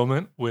little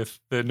moment with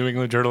the New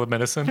England Journal of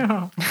Medicine.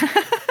 Oh.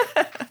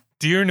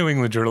 Dear New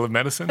England Journal of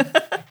Medicine,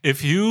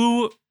 if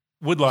you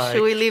would like...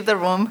 Should we leave the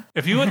room?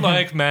 If you would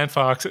like Matt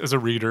Fox as a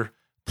reader,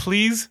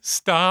 please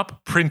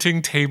stop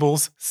printing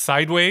tables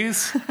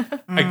sideways.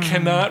 I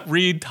cannot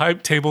read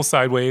type tables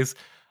sideways.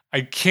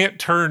 I can't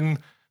turn,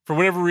 for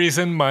whatever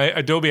reason, my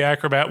Adobe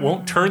Acrobat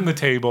won't turn the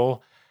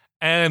table,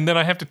 and then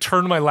I have to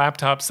turn my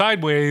laptop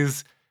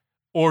sideways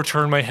or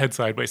turn my head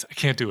sideways. I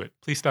can't do it.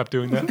 Please stop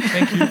doing that.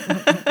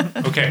 Thank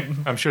you. Okay,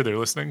 I'm sure they're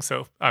listening,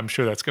 so I'm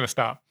sure that's going to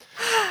stop.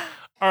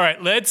 All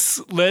right,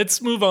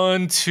 let's move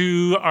on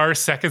to our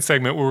second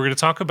segment where we're going to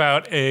talk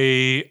about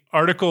a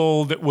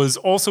article that was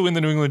also in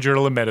the New England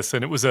Journal of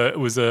Medicine. It was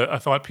a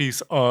thought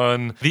piece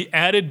on the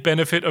added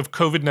benefit of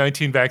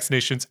COVID-19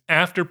 vaccinations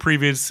after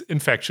previous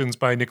infections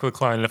by Nicola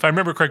Klein. And if I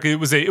remember correctly,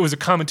 it was a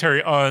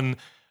commentary on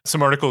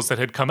some articles that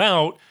had come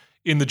out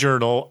in the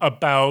journal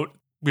about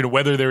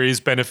whether there is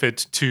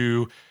benefit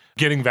to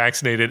getting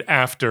vaccinated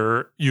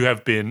after you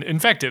have been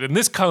infected. And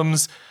this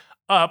comes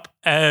up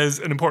as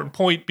an important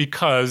point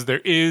because there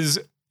is,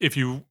 if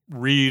you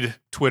read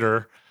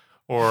Twitter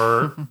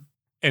or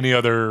any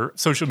other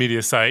social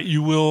media site,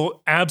 you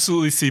will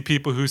absolutely see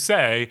people who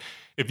say,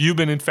 if you've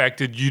been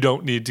infected, you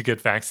don't need to get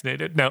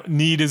vaccinated. Now,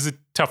 need is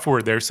tough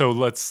word there, so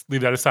let's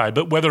leave that aside.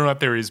 But whether or not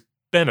there is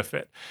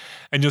benefit.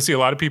 And you'll see a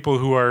lot of people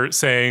who are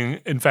saying,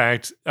 in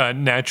fact,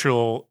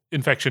 natural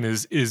infection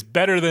is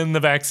better than the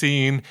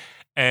vaccine,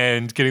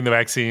 and getting the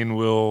vaccine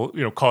will,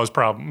 cause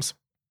problems.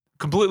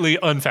 Completely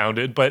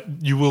unfounded, but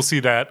you will see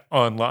that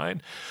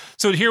online.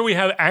 So here we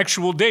have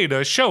actual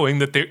data showing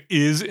that there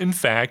is, in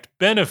fact,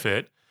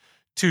 benefit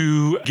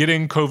to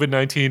getting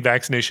COVID-19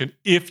 vaccination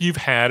if you've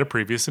had a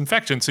previous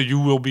infection. So you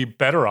will be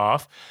better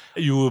off.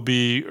 You will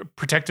be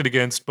protected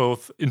against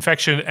both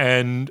infection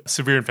and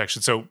severe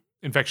infection. So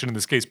infection in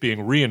this case being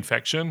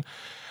reinfection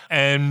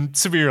and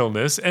severe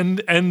illness, and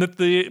that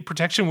the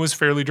protection was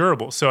fairly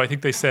durable. So I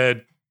think they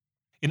said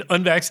in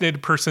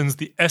unvaccinated persons,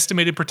 the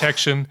estimated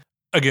protection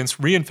against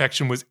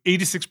reinfection was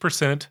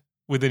 86%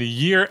 within a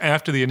year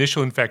after the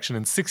initial infection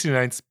and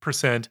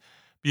 69%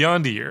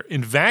 beyond a year.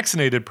 In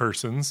vaccinated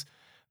persons,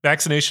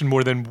 vaccination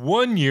more than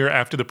 1 year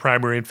after the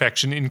primary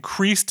infection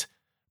increased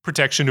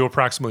protection to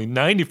approximately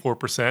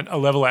 94%, a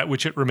level at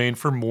which it remained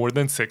for more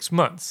than 6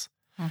 months.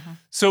 Mm-hmm.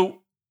 So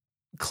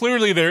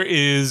clearly there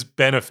is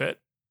benefit.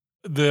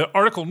 The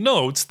article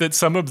notes that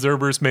some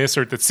observers may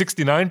assert that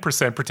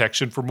 69%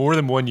 protection for more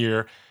than 1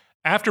 year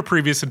after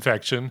previous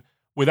infection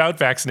without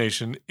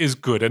vaccination is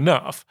good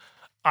enough.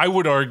 I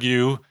would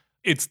argue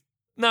it's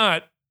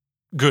not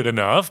good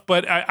enough,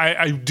 but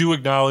I do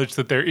acknowledge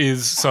that there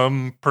is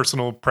some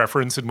personal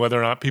preference in whether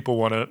or not people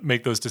want to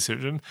make those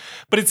decisions.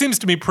 But it seems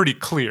to me pretty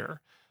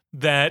clear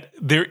that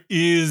there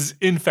is,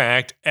 in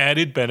fact,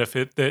 added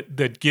benefit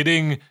that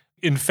getting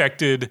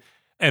infected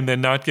and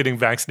then not getting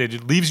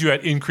vaccinated leaves you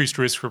at increased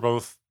risk for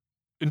both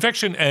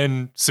infection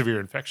and severe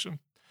infection.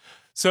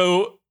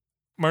 So,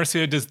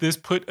 Marcia, does this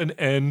put an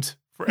end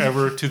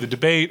forever to the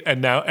debate?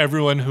 And now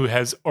everyone who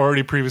has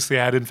already previously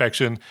had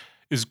infection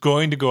is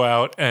going to go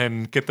out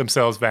and get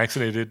themselves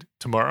vaccinated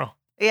tomorrow?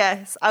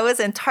 Yes, I was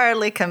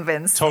entirely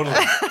convinced. Totally.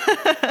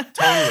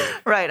 Totally.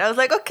 Right. I was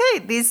like, okay,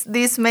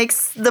 this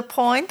makes the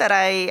point that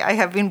I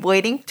have been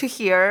waiting to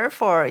hear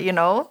for,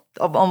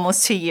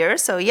 almost 2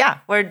 years. So yeah,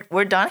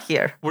 we're done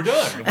here. We're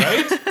done,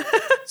 right?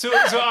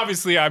 So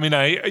obviously, I mean,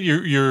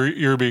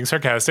 you're being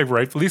sarcastic,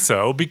 rightfully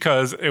so,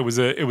 because it was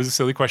a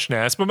silly question to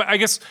ask. But I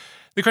guess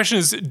the question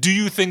is, do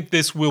you think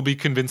this will be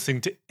convincing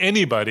to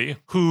anybody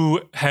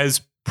who has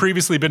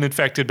previously been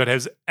infected but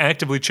has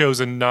actively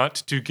chosen not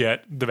to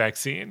get the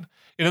vaccine?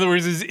 In other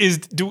words,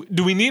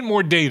 do we need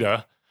more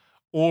data,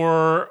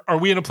 or are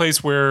we in a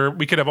place where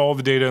we could have all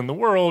the data in the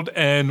world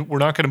and we're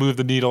not going to move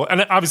the needle?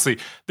 And obviously,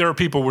 there are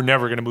people we're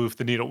never going to move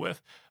the needle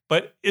with.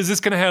 But is this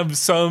going to have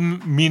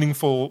some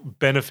meaningful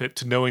benefit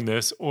to knowing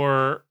this,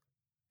 or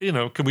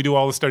can we do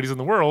all the studies in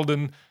the world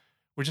and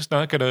we're just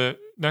not going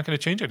to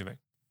change anything?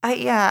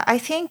 I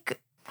think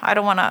I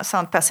don't want to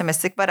sound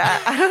pessimistic, but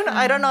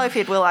I don't know if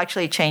it will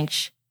actually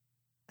change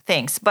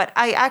things. But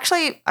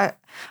I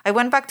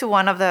went back to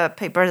one of the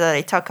papers that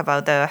I talk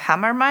about, the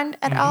Hammerman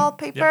et al.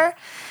 Paper,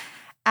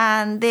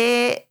 and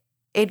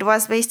it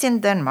was based in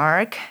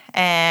Denmark,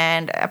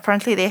 and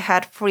apparently they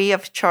had free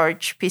of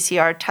charge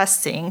PCR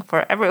testing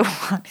for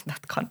everyone in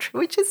that country,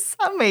 which is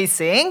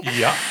amazing.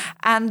 Yeah.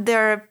 And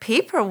their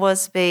paper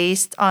was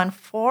based on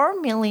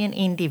 4 million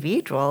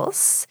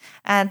individuals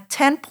and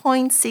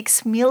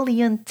 10.6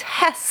 million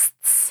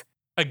tests.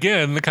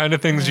 Again, the kind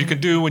of things you can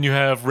do when you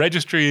have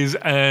registries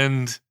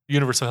and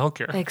universal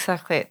healthcare.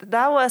 Exactly.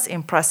 That was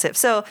impressive.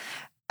 So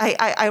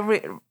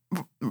I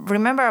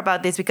remember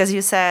about this because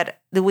you said,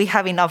 do we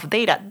have enough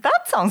data?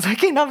 That sounds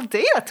like enough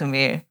data to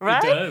me,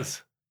 right?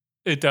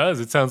 It does.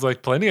 It sounds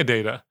like plenty of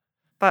data.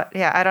 But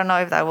yeah, I don't know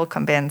if that will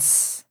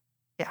convince.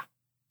 Yeah,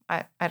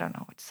 I don't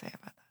know what to say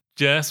about that.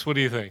 Jess, what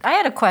do you think? I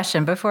had a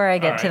question before I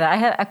get to that. I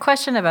had a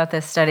question about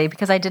this study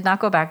because I did not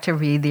go back to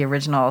read the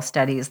original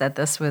studies that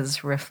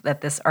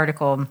this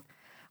article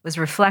was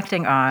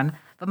reflecting on.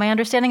 But my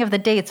understanding of the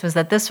dates was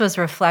that this was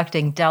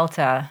reflecting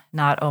Delta,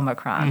 not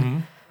Omicron.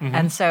 Mm-hmm. Mm-hmm.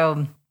 And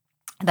so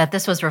that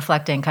this was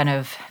reflecting kind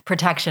of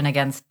protection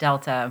against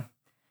Delta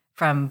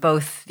from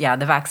both, the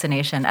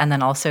vaccination and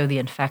then also the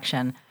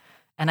infection.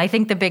 And I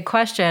think the big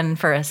question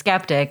for a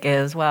skeptic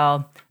is,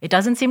 well, it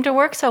doesn't seem to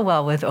work so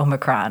well with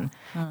Omicron.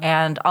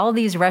 And all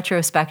these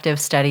retrospective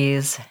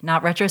studies,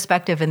 not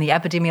retrospective in the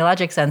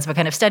epidemiologic sense, but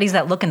kind of studies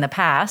that look in the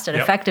past at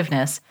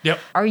effectiveness,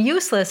 are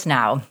useless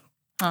now.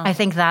 I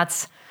think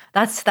that's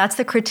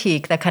the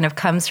critique that kind of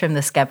comes from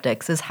the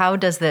skeptics, is how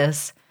does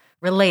this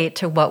relate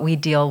to what we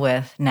deal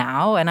with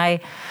now? And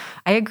I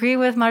agree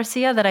with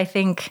Marcia that I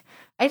think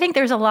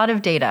there's a lot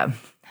of data.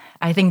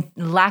 I think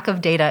lack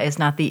of data is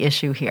not the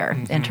issue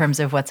here in terms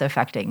of what's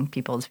affecting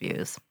people's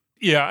views.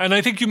 Yeah, and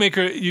I think you make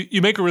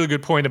a really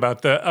good point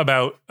about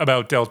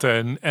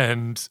Delta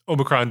and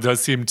Omicron does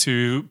seem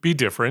to be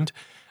different,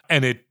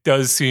 and it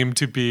does seem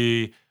to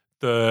be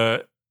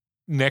the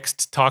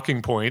next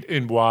talking point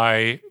in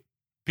why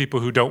people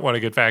who don't want to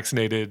get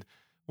vaccinated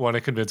want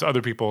to convince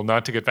other people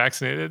not to get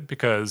vaccinated,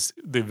 because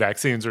the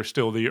vaccines are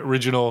still the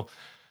original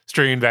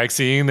strain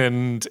vaccine,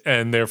 and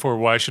therefore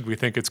why should we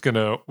think it's going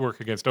to work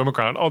against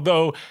Omicron?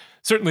 Although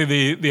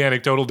certainly the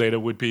anecdotal data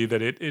would be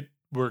that it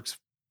works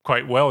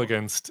quite well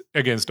against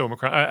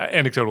Omicron.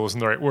 Anecdotal isn't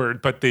the right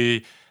word, but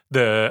the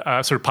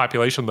sort of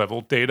population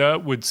level data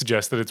would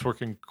suggest that it's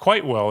working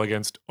quite well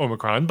against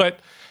Omicron. But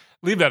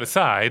leave that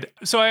aside.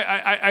 So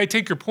I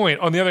take your point.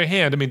 On the other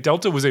hand, I mean,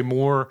 Delta was a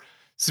more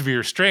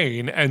severe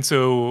strain, and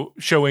so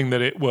showing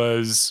that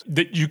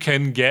that you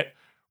can get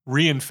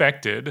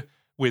reinfected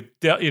with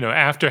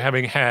after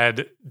having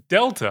had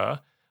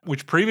Delta,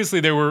 which previously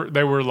there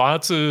were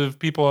lots of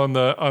people on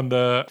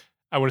the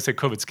I want to say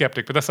COVID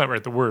skeptic, but that's not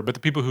right the word, but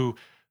the people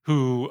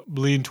who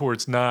lean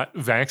towards not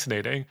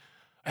vaccinating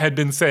had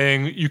been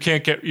saying you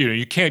can't get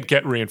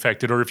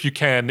reinfected, or if you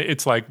can,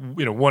 it's like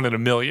 1 in a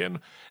million.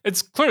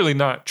 It's clearly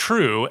not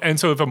true. And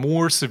so if a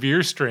more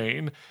severe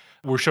strain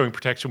were showing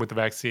protection with the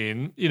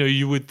vaccine,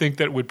 you would think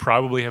that it would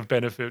probably have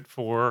benefit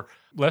for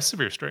less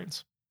severe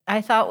strains. I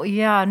thought,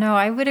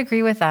 I would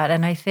agree with that.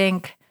 And I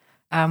think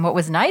what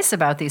was nice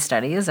about these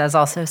studies, as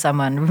also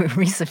someone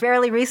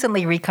fairly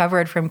recently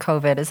recovered from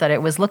COVID, is that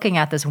it was looking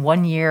at this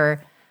 1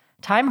 year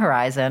time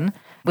horizon,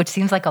 which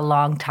seems like a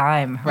long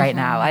time right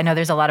now. I know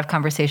there's a lot of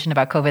conversation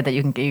about COVID that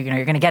you're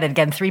going to get it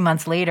again 3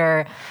 months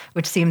later,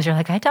 which seems you're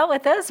like, I dealt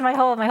with this. My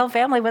whole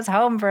family was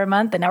home for a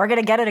month, and now we're going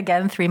to get it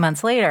again 3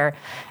 months later.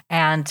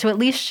 And to at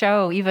least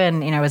show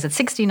even, is it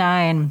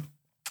 69%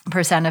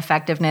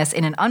 effectiveness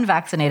in an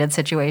unvaccinated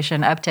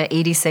situation up to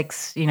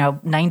 86,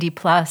 90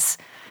 plus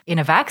in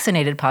a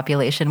vaccinated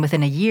population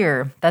within a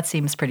year, that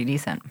seems pretty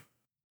decent.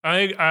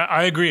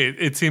 I agree.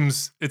 It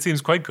seems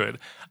quite good.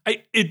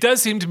 It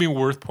does seem to me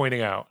worth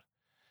pointing out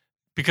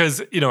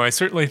because, I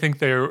certainly think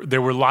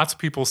there were lots of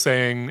people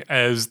saying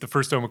as the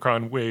first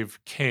Omicron wave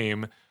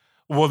came,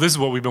 well, this is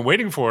what we've been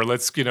waiting for.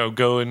 Let's,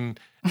 go and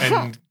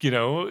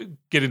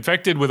get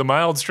infected with a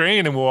mild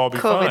strain and we'll all be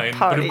COVID fine.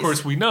 parties. But of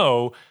course, we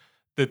know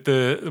that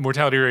the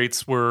mortality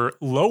rates were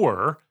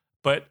lower,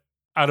 but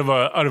out of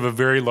a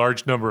very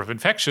large number of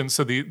infections.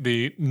 So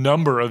the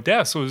number of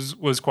deaths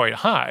was quite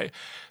high.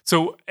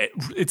 So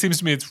it seems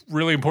to me it's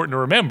really important to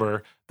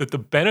remember that the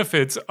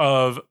benefits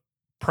of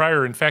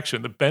prior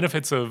infection, the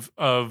benefits of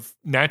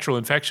natural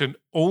infection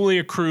only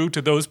accrue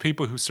to those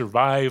people who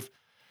survive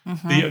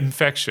the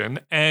infection.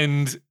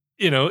 And,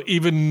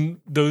 even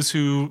those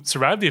who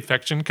survive the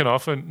infection can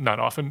not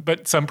often,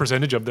 but some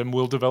percentage of them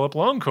will develop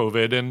long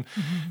COVID and,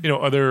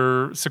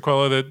 other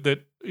sequelae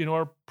that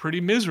are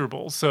pretty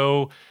miserable.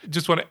 So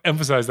just want to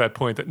emphasize that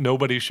point that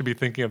nobody should be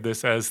thinking of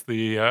this as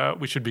we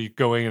should be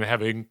going and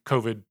having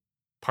COVID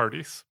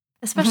parties.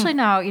 Especially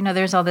now,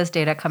 there's all this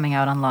data coming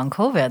out on long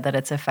COVID that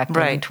it's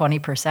affecting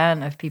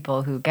 20% of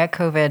people who get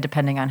COVID,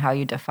 depending on how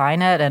you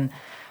define it. And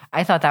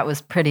I thought that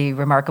was pretty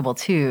remarkable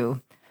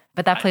too.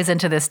 But that plays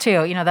into this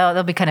too.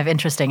 That'll be kind of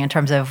interesting in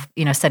terms of,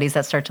 studies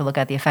that start to look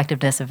at the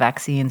effectiveness of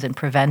vaccines and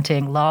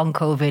preventing long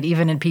COVID,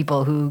 even in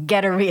people who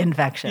get a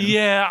reinfection.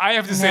 Yeah, I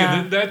have to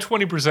say that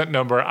 20%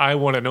 number, I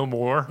want to know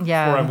more.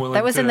 Yeah, I'm willing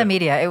that was in the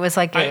media. It was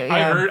like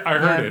I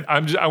heard it.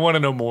 I want to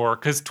know more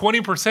because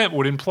 20%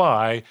 would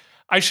imply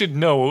I should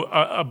know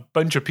a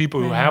bunch of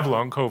people who have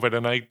long COVID,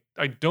 and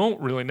I don't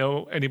really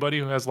know anybody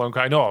who has long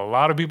COVID. I know a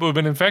lot of people who've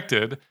been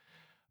infected,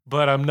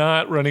 but I'm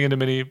not running into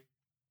many.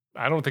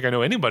 I don't think I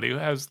know anybody who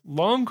has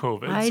long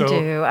COVID.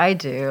 I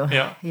do.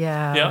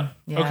 Yeah.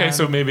 Okay,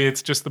 so maybe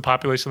it's just the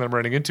population that I'm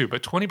running into,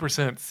 but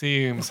 20%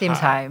 seems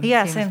high.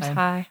 Yeah, seems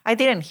high. I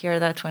didn't hear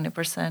that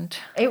 20%.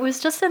 It was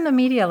just in the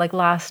media like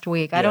last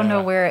week. I don't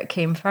know where it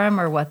came from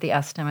or what the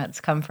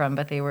estimates come from,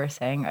 but they were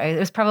saying it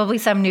was probably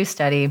some new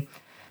study.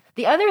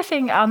 The other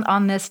thing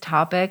on this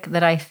topic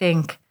that I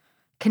think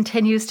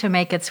continues to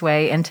make its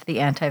way into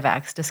the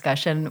anti-vax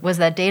discussion was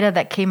that data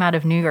that came out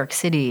of New York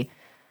City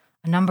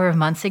a number of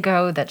months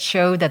ago that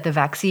showed that the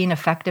vaccine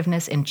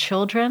effectiveness in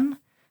children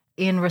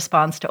in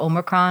response to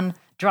Omicron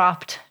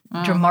dropped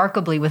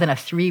remarkably within a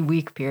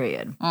 3-week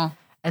period.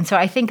 And so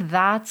I think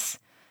that's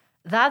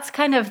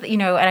kind of,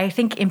 and I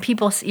think in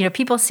people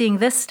seeing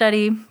this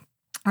study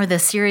or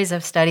this series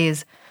of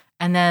studies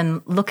and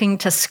then looking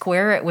to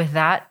square it with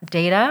that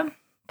data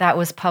that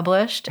was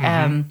published,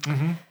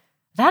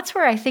 that's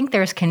where I think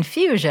there's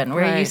confusion,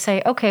 where you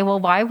say, okay, well,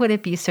 why would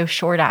it be so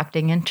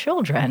short-acting in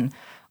children?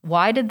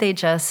 Why did they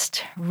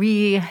just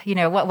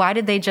why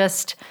did they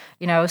just,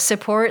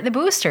 support the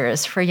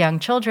boosters for young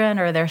children,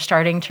 or they're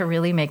starting to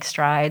really make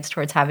strides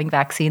towards having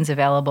vaccines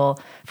available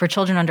for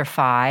children under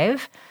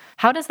 5?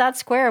 How does that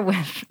square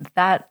with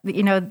that,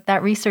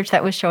 that research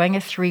that was showing a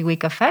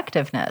 3-week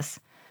effectiveness?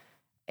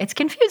 It's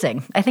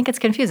confusing. I think it's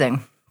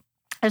confusing.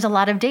 There's a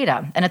lot of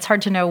data, and it's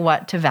hard to know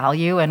what to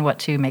value and what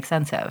to make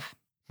sense of.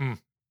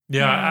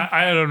 Yeah.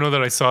 I don't know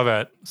that I saw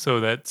that,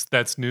 so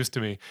that's news to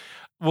me.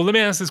 Well, let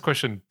me ask this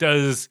question: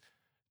 Does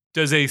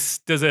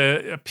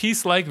a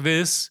piece like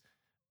this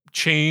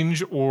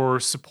change or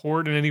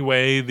support in any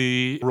way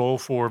the role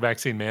for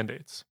vaccine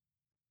mandates?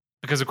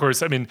 Because, of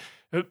course, I mean,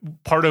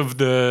 part of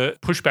the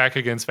pushback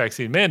against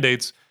vaccine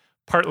mandates,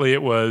 partly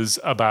it was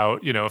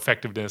about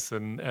effectiveness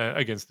and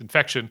against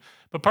infection,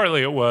 but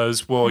partly it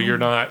was, well, you're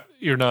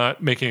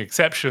not making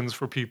exceptions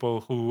for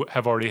people who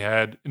have already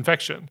had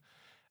infection,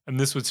 and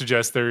this would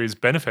suggest there is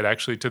benefit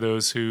actually to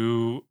those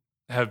who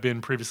have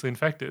been previously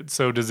infected.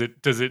 So does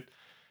it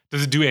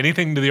Does it do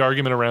anything to the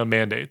argument around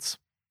mandates?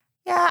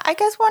 Yeah, I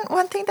guess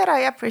one thing that I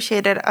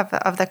appreciated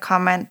of the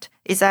comment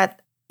is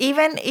that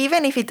even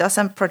if it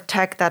doesn't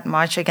protect that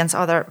much against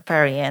other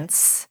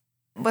variants,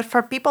 but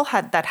for people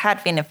that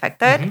had been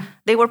infected,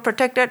 they were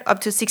protected up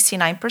to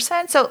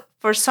 69%. So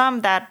for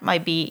some, that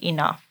might be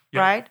enough,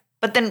 right?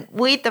 But then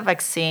with the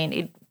vaccine,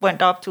 it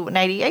went up to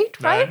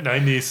 98, right?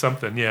 90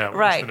 something, yeah. What's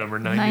right. the number?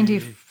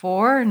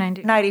 94?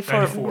 94.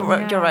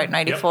 94. You're right,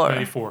 94.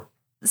 94.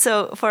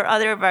 So for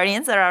other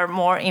variants that are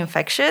more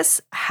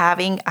infectious,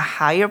 having a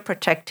higher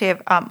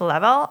protective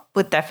level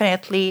would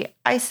definitely,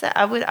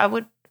 I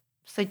would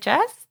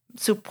suggest,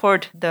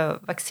 support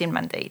the vaccine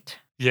mandate.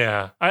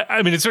 Yeah.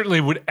 I mean, it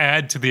certainly would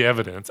add to the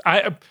evidence.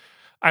 I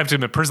have to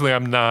admit, personally,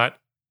 I'm not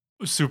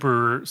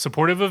super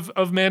supportive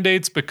of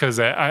mandates because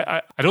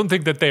I don't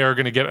think that they are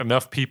going to get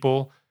enough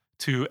people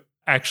to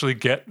actually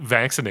get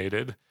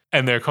vaccinated,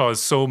 and they cause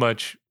so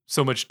much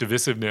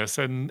divisiveness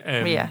and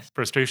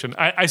frustration.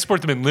 I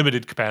support them in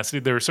limited capacity.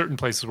 There are certain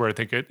places where I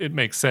think it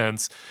makes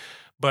sense,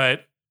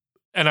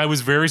 and I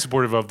was very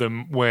supportive of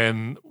them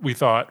when we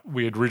had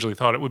originally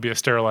thought it would be a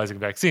sterilizing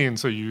vaccine,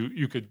 so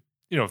you could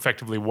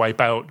effectively wipe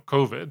out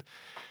COVID.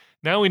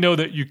 Now we know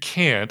that you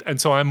can't,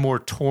 and so I'm more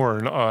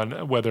torn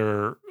on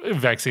whether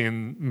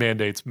vaccine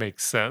mandates make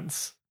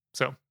sense.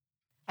 So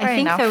I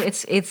think though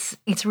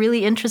it's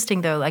really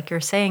interesting though, like you're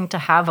saying, to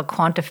have a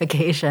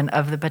quantification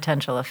of the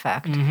potential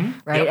effect,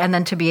 right? Yep. And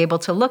then to be able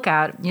to look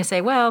at, you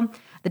say, well,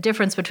 the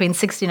difference between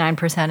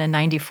 69% and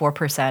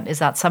 94%, is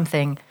that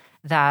something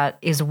that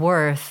is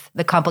worth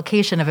the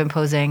complication of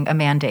imposing a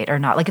mandate or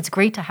not? Like, it's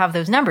great to have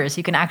those numbers.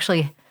 You can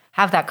actually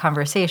have that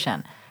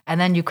conversation. And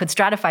then you could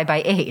stratify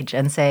by age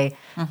and say,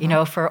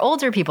 for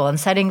older people in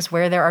settings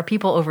where there are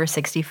people over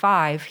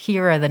 65,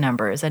 here are the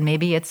numbers. And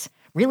maybe it's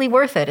really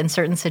worth it in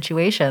certain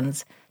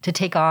situations to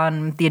take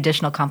on the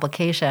additional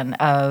complication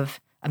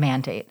of a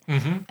mandate.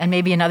 And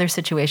maybe in other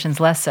situations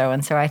less so.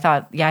 And so I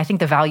thought, I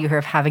think the value here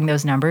of having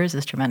those numbers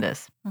is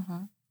tremendous.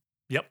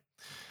 Yep.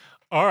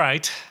 All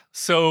right.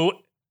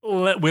 So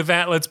with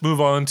that, let's move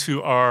on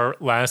to our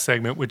last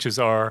segment, which is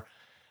our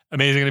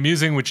Amazing and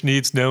Amusing, which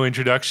needs no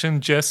introduction.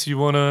 Jess, you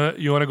wanna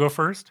go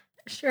first?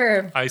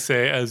 Sure. I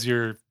say as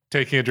you're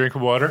taking a drink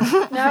of water.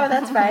 No,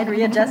 that's fine.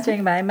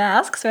 Readjusting my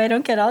mask so I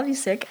don't get all of you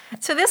sick.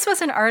 So this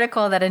was an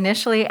article that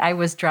initially I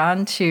was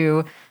drawn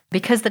to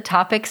because the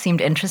topic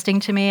seemed interesting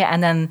to me,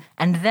 and then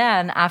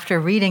after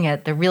reading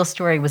it, the real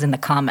story was in the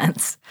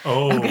comments.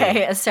 Oh.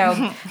 Okay.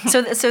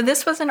 So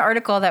this was an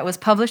article that was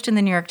published in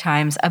the New York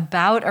Times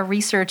about a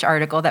research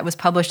article that was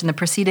published in the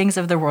Proceedings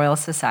of the Royal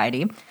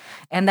Society.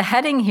 And the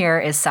heading here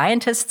is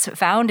 "Scientists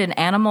Found an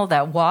Animal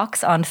That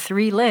Walks on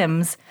 3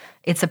 Limbs.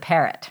 It's a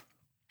Parrot."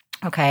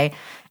 Okay.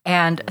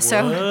 And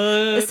so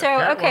hear this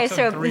out.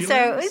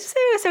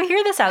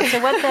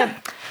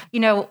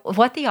 So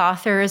what the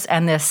authors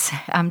and this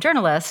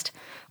journalist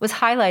was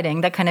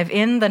highlighting, that kind of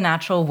in the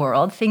natural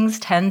world, things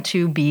tend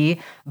to be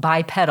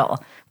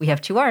bipedal. We have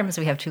 2 arms,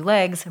 we have 2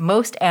 legs.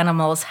 Most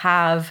animals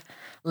have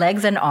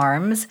legs and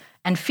arms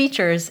and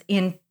features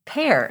in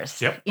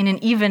pairs, in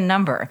an even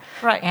number.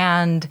 Right.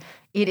 And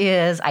it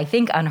is, I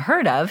think,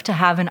 unheard of to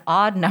have an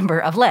odd number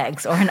of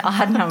legs or an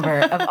odd number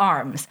of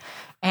arms.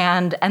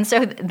 And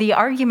so the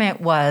argument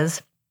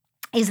was,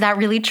 is that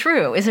really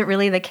true? Is it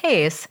really the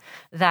case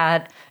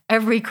that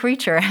every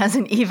creature has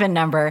an even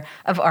number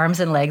of arms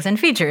and legs and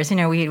features?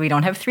 We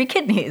don't have 3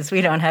 kidneys. We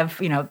don't have,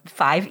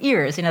 5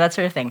 ears, that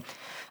sort of thing.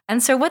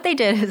 And so what they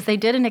did is they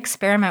did an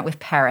experiment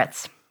with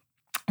parrots.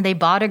 They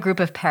bought a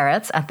group of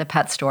parrots at the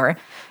pet store,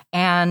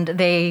 and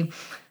they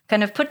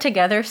kind of put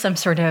together some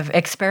sort of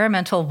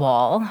experimental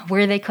wall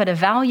where they could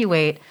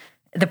evaluate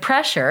the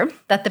pressure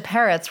that the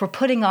parrots were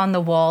putting on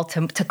the wall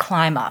to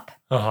climb up.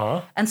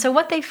 And so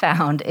what they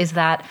found is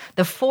that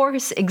the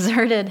force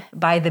exerted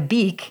by the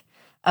beak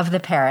of the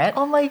parrot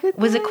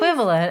was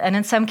equivalent, and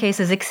in some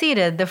cases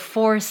exceeded, the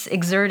force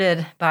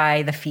exerted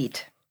by the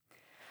feet.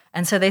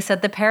 And so they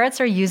said the parrots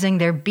are using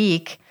their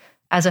beak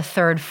as a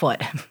 3rd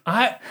foot.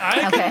 I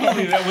can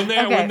believe that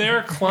when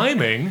they're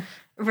climbing.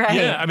 Right.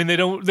 Yeah, I mean they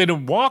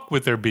don't walk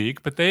with their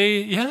beak, but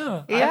they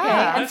Okay.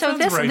 And so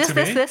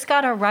this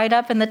got a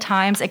write-up in the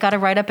Times. It got a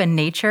write-up in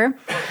Nature.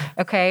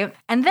 Okay.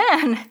 And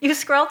then you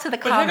scroll to the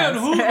comments.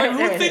 Hang on,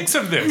 who thinks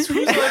of this?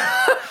 Who's like,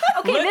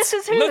 this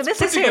is who. Let's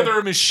put together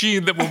a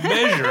machine that will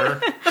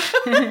measure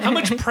how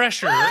much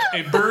pressure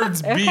a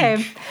bird's beak.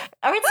 Okay.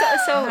 All right.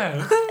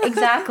 So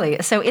exactly.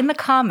 So in the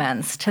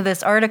comments to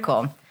this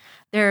article,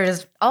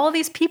 there's all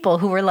these people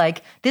who were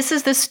like, this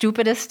is the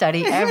stupidest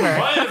study ever.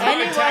 Why is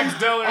my tax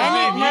dollars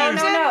being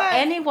used? No.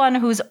 Anyone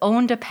who's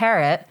owned a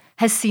parrot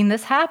has seen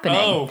this happening.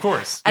 Oh, of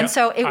course. And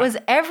so it was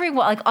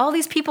everyone, like all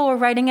these people were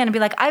writing in and be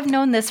like, I've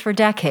known this for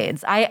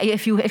decades.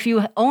 If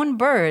you own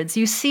birds,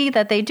 you see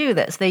that they do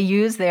this. They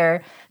use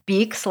their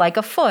beaks like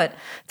a foot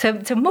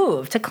to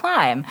move, to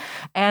climb.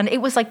 And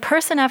it was like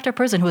person after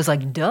person who was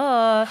like,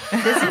 duh,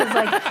 this is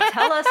like,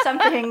 tell us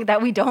something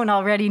that we don't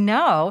already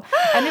know.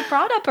 And it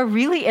brought up a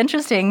really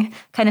interesting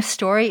kind of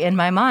story in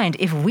my mind.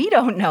 If we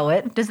don't know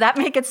it, does that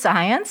make it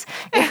science?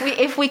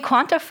 If we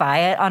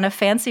quantify it on a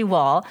fancy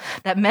wall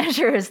that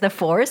measures the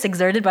force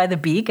exerted by the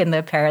beak and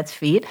the parrot's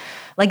feet,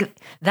 like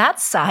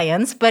that's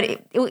science. But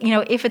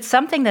if it's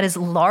something that is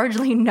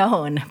largely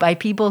known by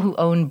people who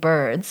own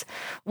birds,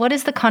 what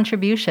is the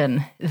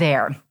contribution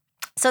there?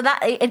 So that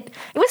it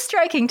was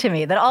striking to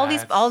me that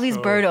all these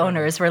bird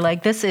owners were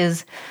like, this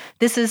is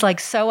like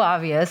so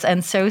obvious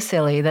and so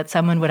silly that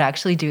someone would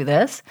actually do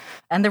this,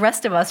 and the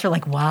rest of us were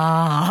like,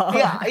 wow.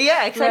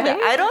 Yeah, exactly.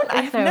 Right?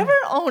 I've never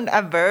owned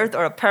a bird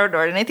or a parrot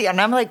or anything, and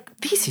I'm like,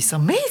 this is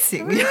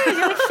amazing. You're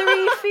like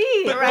 3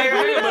 feet.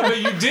 Right.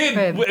 But you did.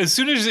 Right. As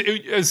soon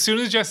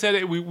as Jess said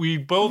it, we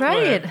both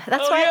right. went,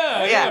 That's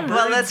why. Yeah.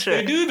 Well, that's true.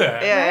 They do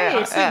that. Yeah,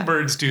 I've seen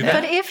birds do that.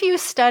 But if you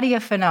study a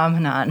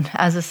phenomenon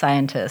as a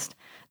scientist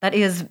that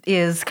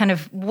is kind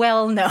of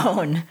well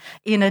known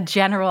in a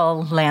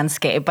general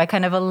landscape by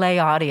kind of a lay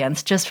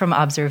audience just from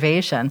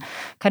observation,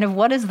 kind of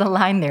what is the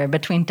line there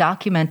between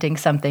documenting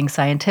something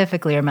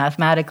scientifically or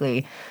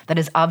mathematically that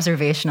is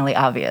observationally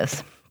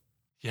obvious?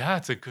 Yeah,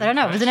 it's a good I don't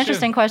know. It was an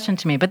interesting question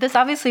to me. But this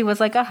obviously was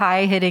like a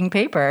high-hitting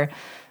paper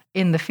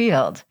in the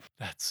field.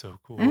 That's so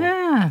cool.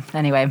 Yeah.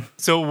 Anyway.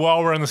 So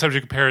while we're on the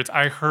subject of parrots,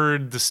 I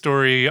heard the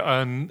story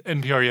on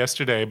NPR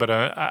yesterday, but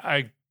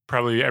I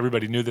probably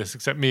everybody knew this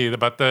except me,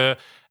 about the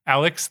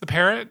Alex the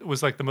parrot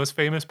was like the most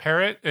famous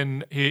parrot,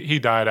 and he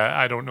died.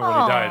 I don't know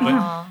when he died,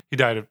 but he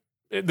died of.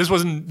 This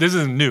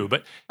isn't new,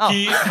 but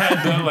he had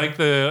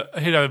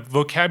he had a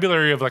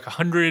vocabulary of like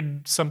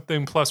 100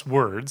 something plus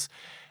words,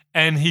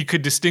 and he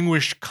could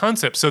distinguish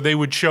concepts. So they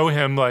would show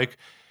him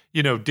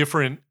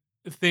different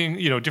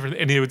different,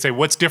 and he would say,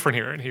 "What's different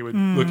here?" And he would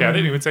look at it,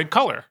 and he would say,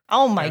 "Color."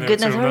 Oh my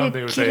goodness!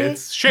 They would say,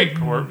 "It's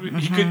shape," or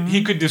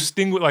he could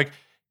distinguish. Like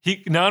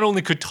he not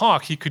only could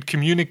talk, he could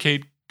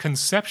communicate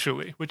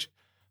conceptually, which.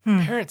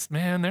 Parrots,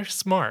 man, they're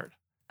smart.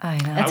 I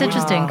know. It's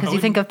interesting because you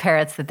think of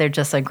parrots that they're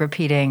just like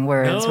repeating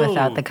words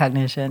without the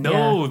cognition.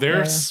 No,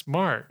 they're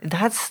smart.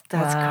 That's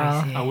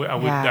Wow. crazy.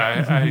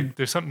 I would.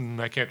 There's something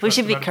I can't. We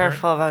should be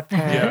careful about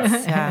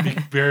parrots. Yeah, be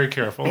very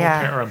careful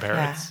around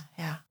parrots.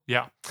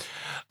 Yeah.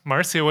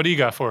 Marcia, what do you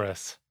got for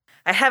us?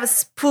 I have a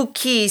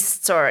spooky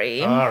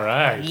story. All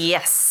right.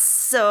 Yes.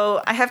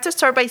 So I have to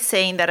start by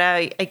saying that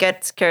I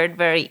get scared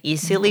very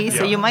easily.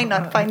 So you might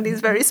not find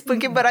this very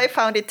spooky, but I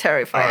found it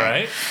terrifying. All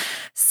right.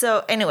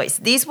 So anyways,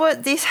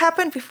 this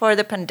happened before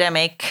the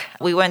pandemic.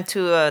 We went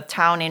to a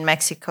town in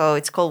Mexico.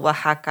 It's called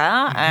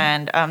Oaxaca.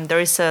 And there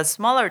is a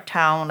smaller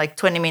town like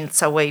 20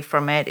 minutes away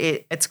from it.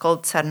 It's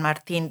called San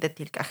Martín de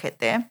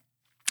Tilcajete.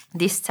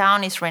 This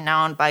town is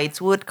renowned by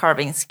its wood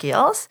carving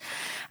skills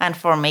and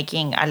for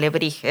making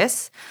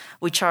alebrijes,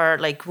 which are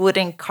like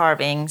wooden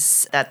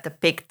carvings that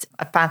depict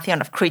a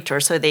pantheon of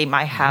creatures. So they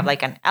might have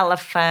like an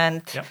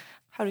elephant. Yep.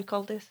 How do you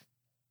call this?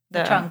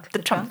 The trunk.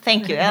 The trunk.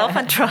 Thank you.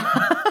 Elephant trunk.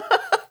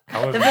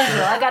 The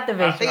visual. I got the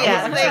visual.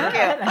 Yeah, thank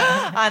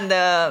you. And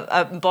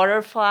the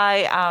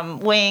butterfly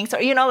wings, or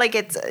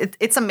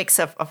it's a mix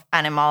of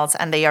animals,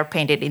 and they are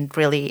painted in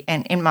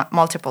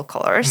multiple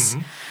colors.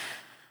 Mm-hmm.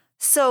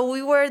 So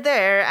we were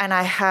there, and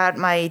I had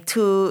my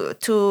two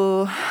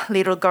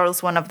little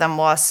girls. One of them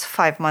was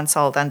 5 months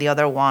old, and the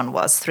other one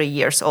was 3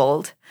 years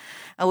old.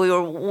 And we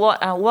were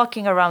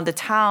walking around the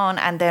town,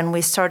 and then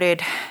we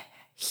started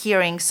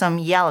hearing some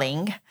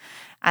yelling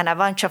and a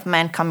bunch of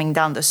men coming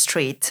down the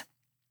street.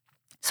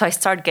 So I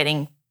started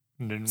getting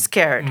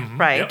scared,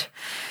 right? Yep.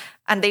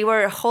 And they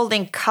were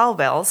holding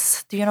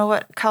cowbells. Do you know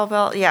what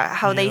cowbell? Yeah,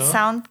 how they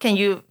sound? Can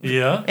you?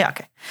 Yeah. Yeah,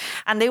 okay.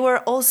 And they were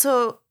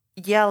also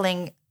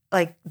yelling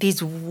like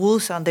these woo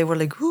sound. They were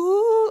like,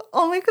 ooh,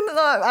 oh my goodness.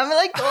 I'm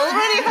like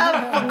already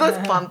have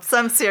goosebumps.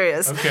 I'm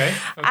serious. Okay.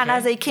 And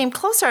as they came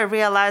closer, I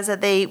realized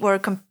that they were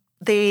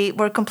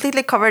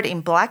completely covered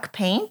in black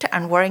paint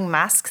and wearing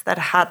masks that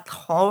had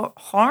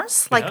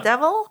horns like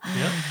devil.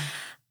 Yeah.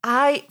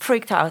 I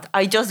freaked out.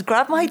 I just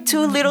grabbed my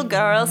two little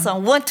girls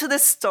and went to the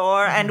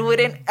store, and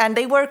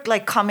they were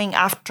like coming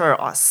after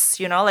us.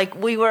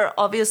 Like we were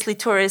obviously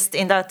tourists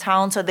in that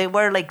town, so they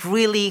were like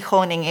really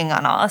honing in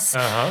on us.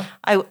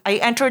 Uh-huh. I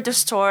entered the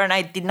store, and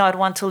I did not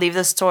want to leave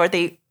the store.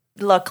 They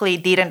luckily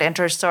didn't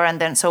enter the store, and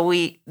then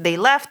they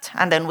left,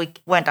 and then we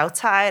went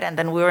outside, and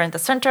then we were in the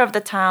center of the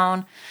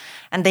town,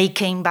 and they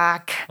came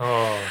back.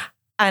 Oh.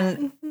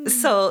 And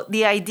so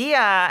the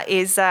idea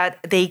is that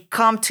they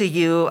come to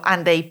you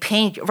and they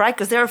paint, right?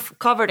 Because they're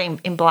covered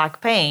in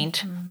black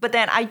paint. But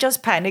then I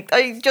just panicked.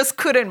 I just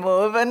couldn't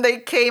move. And they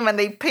came and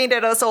they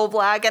painted us all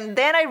black. And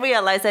then I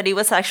realized that it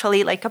was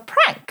actually like a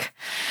prank.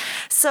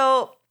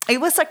 So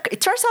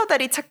it turns out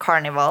that it's a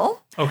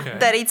carnival. Okay.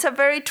 That it's a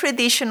very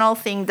traditional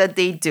thing that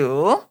they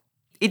do.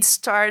 It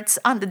starts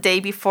on the day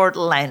before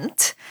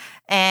Lent.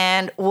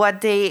 And what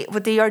they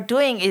are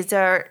doing is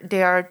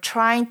they are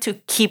trying to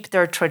keep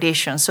their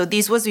tradition. So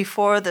this was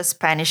before the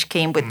Spanish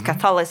came with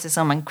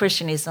Catholicism and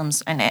Christianism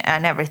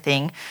and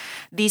everything.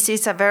 This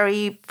is a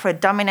very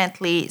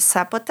predominantly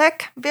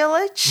Zapotec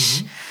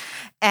village.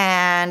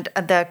 And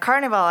the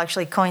carnival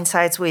actually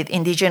coincides with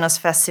indigenous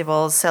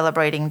festivals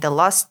celebrating the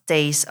lost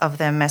days of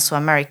the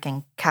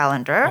Mesoamerican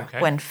calendar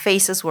when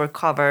faces were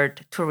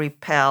covered to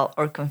repel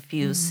or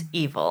confuse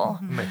evil.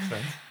 Makes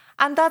sense.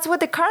 And that's what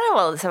the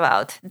carnival is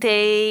about.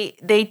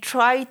 They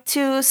try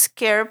to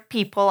scare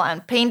people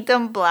and paint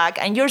them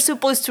black, and you're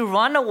supposed to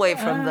run away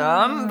from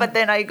them. But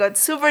then I got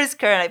super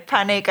scared, and I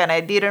panicked, and I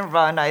didn't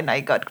run, and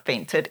I got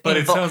painted. But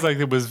it sounds like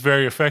it was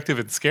very effective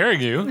at scaring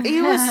you.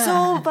 It was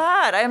so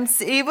bad.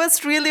 It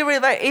was really,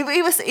 really bad.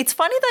 It's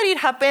funny that it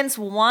happens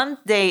one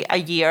day a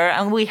year,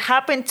 and we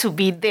happen to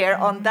be there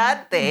on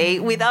that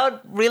day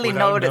without noticing.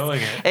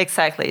 Knowing it.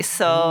 Exactly.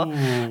 So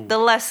the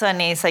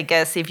lesson is, I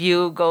guess, if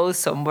you go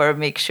somewhere,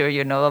 make sure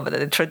you know about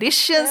the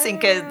traditions in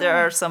case there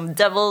are some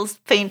devils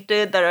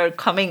painted that are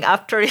coming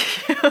after you.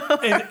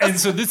 and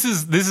so this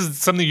is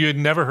something you had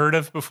never heard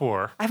of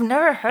before. I've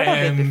never heard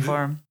of it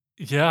before.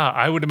 Yeah,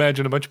 I would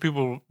imagine a bunch of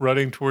people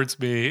running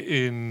towards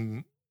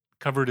me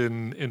covered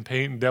in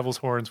paint and devil's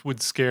horns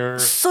would scare.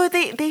 So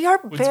they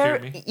are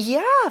very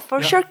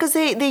sure, because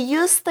they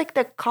use like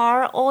the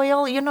car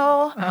oil,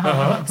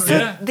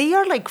 So they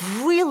are like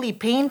really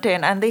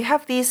painted, and they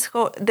have these.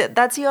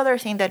 That's the other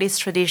thing that is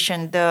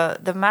tradition.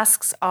 The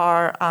masks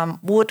are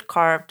wood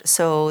carved,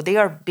 so they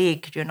are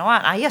big, And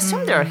I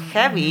assume they're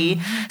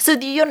heavy, so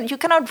you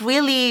cannot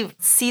really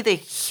see the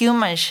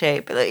human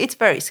shape. It's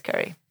very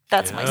scary.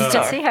 That's my story. You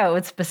can see how it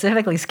would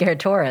specifically scare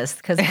tourists,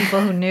 because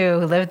people who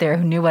lived there,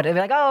 who knew what it'd be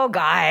like, oh,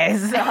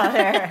 guys,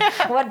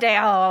 what day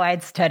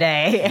it's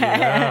today?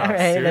 Yeah,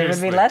 right? They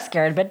would be less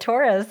scared. But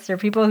tourists or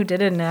people who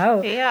didn't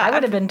know, I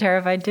would have been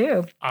terrified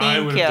too. I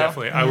would have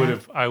definitely.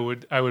 I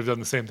would have done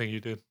the same thing you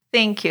did.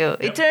 Thank you.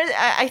 Yep.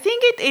 I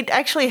think it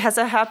actually has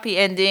a happy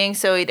ending.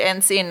 So it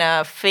ends in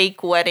a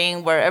fake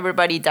wedding where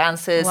everybody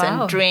dances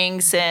and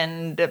drinks,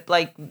 and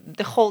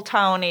the whole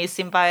town is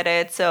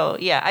invited. So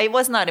yeah, I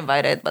was not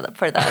invited,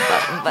 for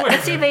that.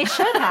 But see, they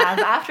should have.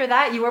 After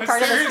that, you were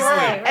part of the story.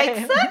 Right?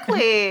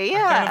 Exactly.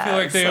 Yeah. I kind of feel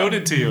like they owed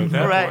it to you at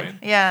that point.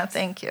 Yeah.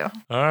 Thank you.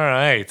 All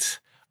right.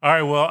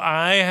 Well,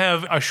 I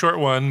have a short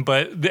one,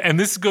 and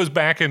this goes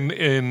back in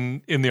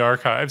the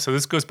archive. So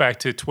this goes back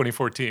to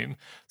 2014.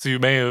 So you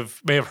may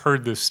have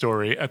heard this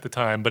story at the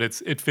time, but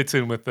it fits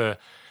in with the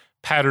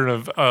pattern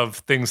of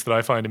things that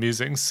I find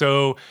amusing.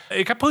 So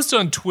it got posted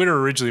on Twitter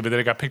originally, but then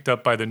it got picked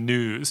up by the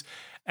news.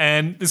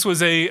 And this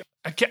was I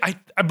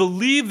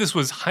believe this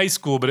was high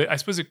school, but I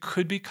suppose it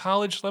could be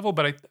college level.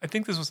 But I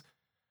think this was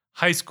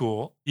high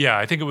school. Yeah,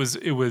 I think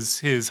it was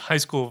his high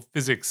school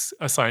physics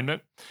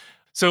assignment.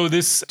 So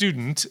this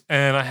student,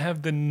 and I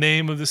have the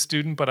name of the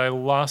student, but I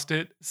lost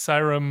it,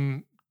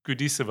 Sairam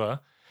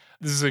Gudiseva.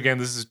 This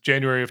is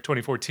January of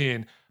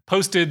 2014,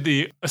 posted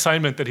the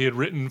assignment that he had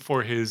written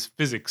for his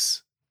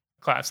physics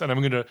class. And I'm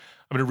going to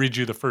read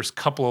you the first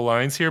couple of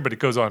lines here, but it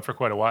goes on for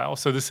quite a while.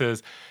 So this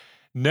says,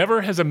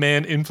 never has a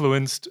man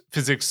influenced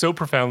physics so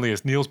profoundly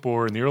as Niels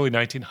Bohr in the early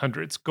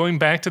 1900s. Going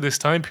back to this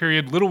time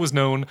period, little was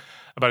known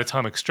about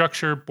atomic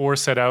structure. Bohr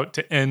set out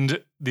to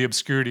end the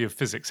obscurity of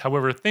physics.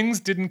 However, things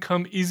didn't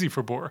come easy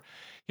for Bohr.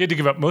 He had to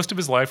give up most of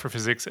his life for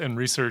physics and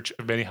research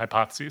of many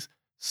hypotheses,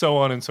 so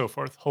on and so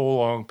forth. Whole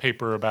long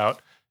paper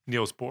about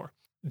Niels Bohr.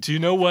 Do you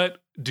know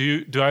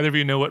do either of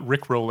you know what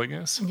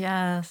Rickrolling is?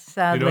 Yes,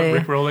 sadly. You know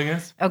what Rickrolling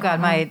is? Oh God,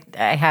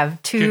 I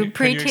have two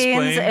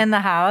preteens in the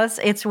house.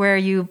 It's where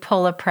you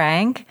pull a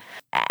prank,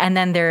 and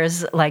then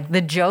there's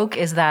the joke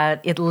is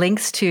that it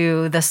links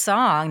to the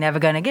song "Never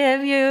Gonna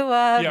Give You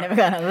Up, Never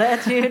Gonna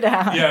Let You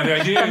Down." Yeah, the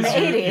idea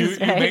is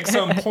you make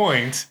some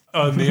point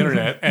on the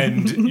internet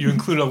and you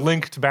include a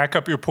link to back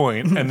up your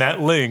point, and that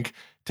link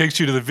takes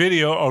you to the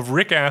video of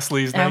Rick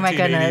Astley's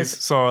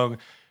 1980s song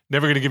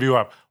 "Never Gonna Give You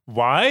Up."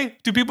 Why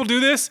do people do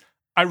this?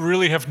 I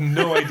really have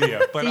no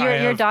idea. But so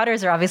your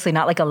daughters are obviously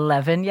not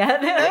 11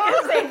 yet.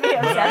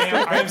 But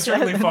I have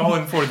certainly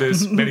fallen for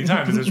this many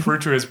times. It's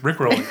referred to as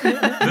Rickrolling.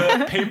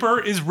 The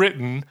paper is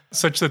written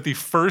such that the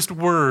first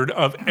word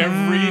of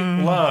every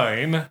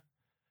line,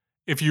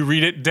 if you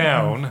read it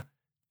down,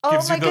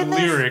 gives you the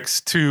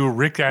lyrics to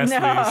Rick Astley's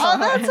Oh,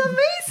 that's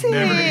amazing.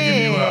 Never Gonna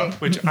Give You Up,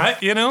 which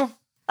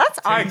that's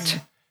art.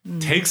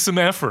 Takes some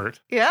effort.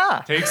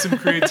 Yeah. Takes some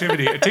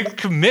creativity. It takes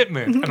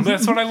commitment. And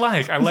that's what I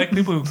like. I like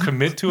people who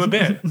commit to a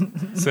bit.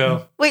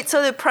 So wait,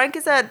 so the prank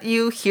is that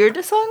you hear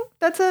the song?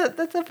 That's a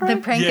prank? The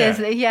prank is,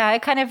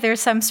 it kind of, there's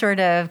some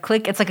sort of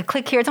click. It's like a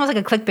click here. It's almost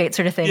like a clickbait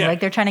sort of thing. Yeah. Like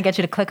they're trying to get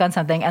you to click on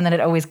something, and then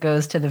it always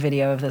goes to the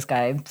video of this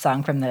guy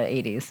song from the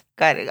 80s.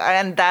 Got it.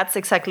 And that's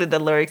exactly the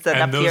lyrics that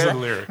appear. And those are the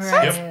lyrics.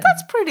 Right. Yep.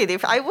 That's pretty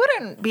different. I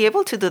wouldn't be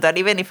able to do that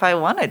even if I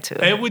wanted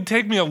to. It would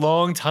take me a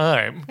long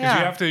time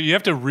because you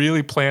have to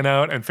really plan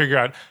out and figure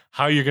out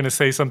how you're going to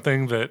say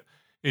something that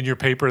in your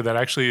paper that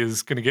actually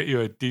is going to get you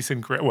a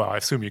decent grade. Well, I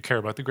assume you care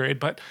about the grade,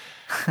 but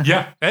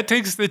it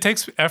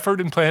takes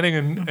effort and planning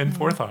and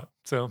forethought.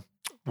 So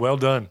well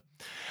done.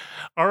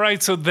 All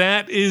right, so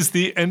that is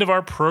the end of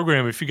our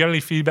program. If you got any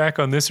feedback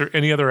on this or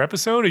any other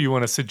episode, or you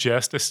want to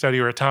suggest a study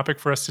or a topic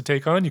for us to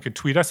take on, you can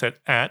tweet us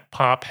at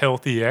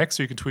PopHealthEX,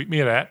 or you can tweet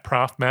me at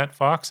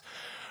ProfMattFox,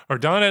 or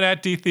Don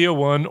at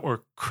DTheo1,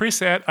 or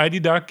Chris at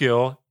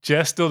ID.Gill.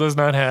 Jess still does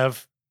not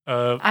have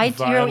a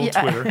viable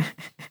Twitter.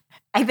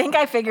 I think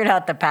I figured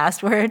out the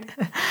password.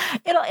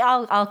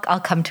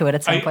 I'll come to it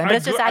at some point, but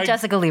it's just at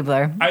Jessica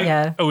Liebler.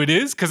 Yeah. Oh, it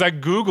is? Because I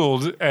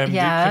Googled and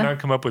cannot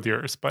come up with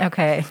yours. But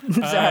okay,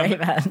 sorry,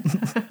 man.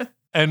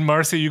 And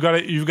Marcia, you've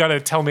got to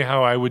tell me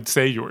how I would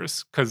say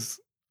yours, because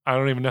I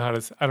don't even know how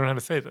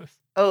to say this.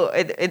 Oh,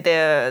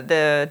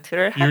 the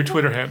Twitter handle? Your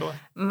Twitter handle.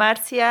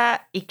 Marcia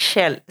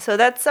Ixchel. So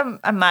that's a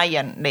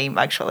Mayan name,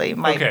 actually.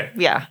 Okay.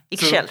 Yeah,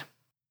 Ixchel.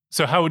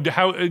 So how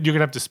you're gonna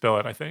have to spell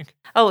it, I think.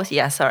 Oh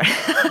yeah, sorry.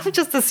 I'm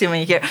just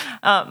assuming here.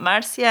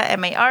 Marcia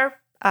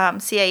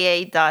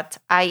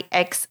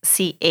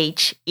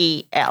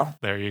MarCia.IXCHEL.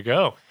 There you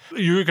go.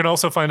 You can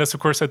also find us, of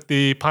course, at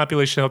the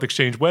Population Health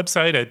Exchange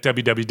website at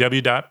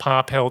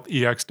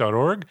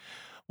www.pophealthex.org.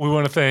 We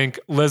want to thank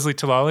Leslie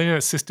Talalian,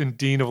 Assistant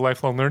Dean of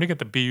Lifelong Learning at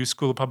the BU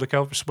School of Public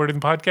Health, for supporting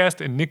the podcast,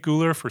 and Nick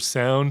Guler for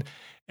sound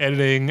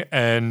editing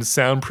and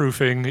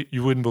soundproofing.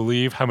 You wouldn't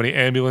believe how many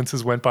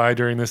ambulances went by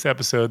during this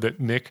episode that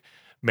Nick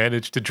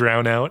managed to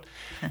drown out.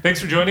 Thanks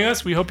for joining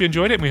us. We hope you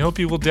enjoyed it, and we hope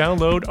you will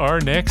download our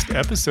next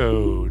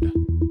episode.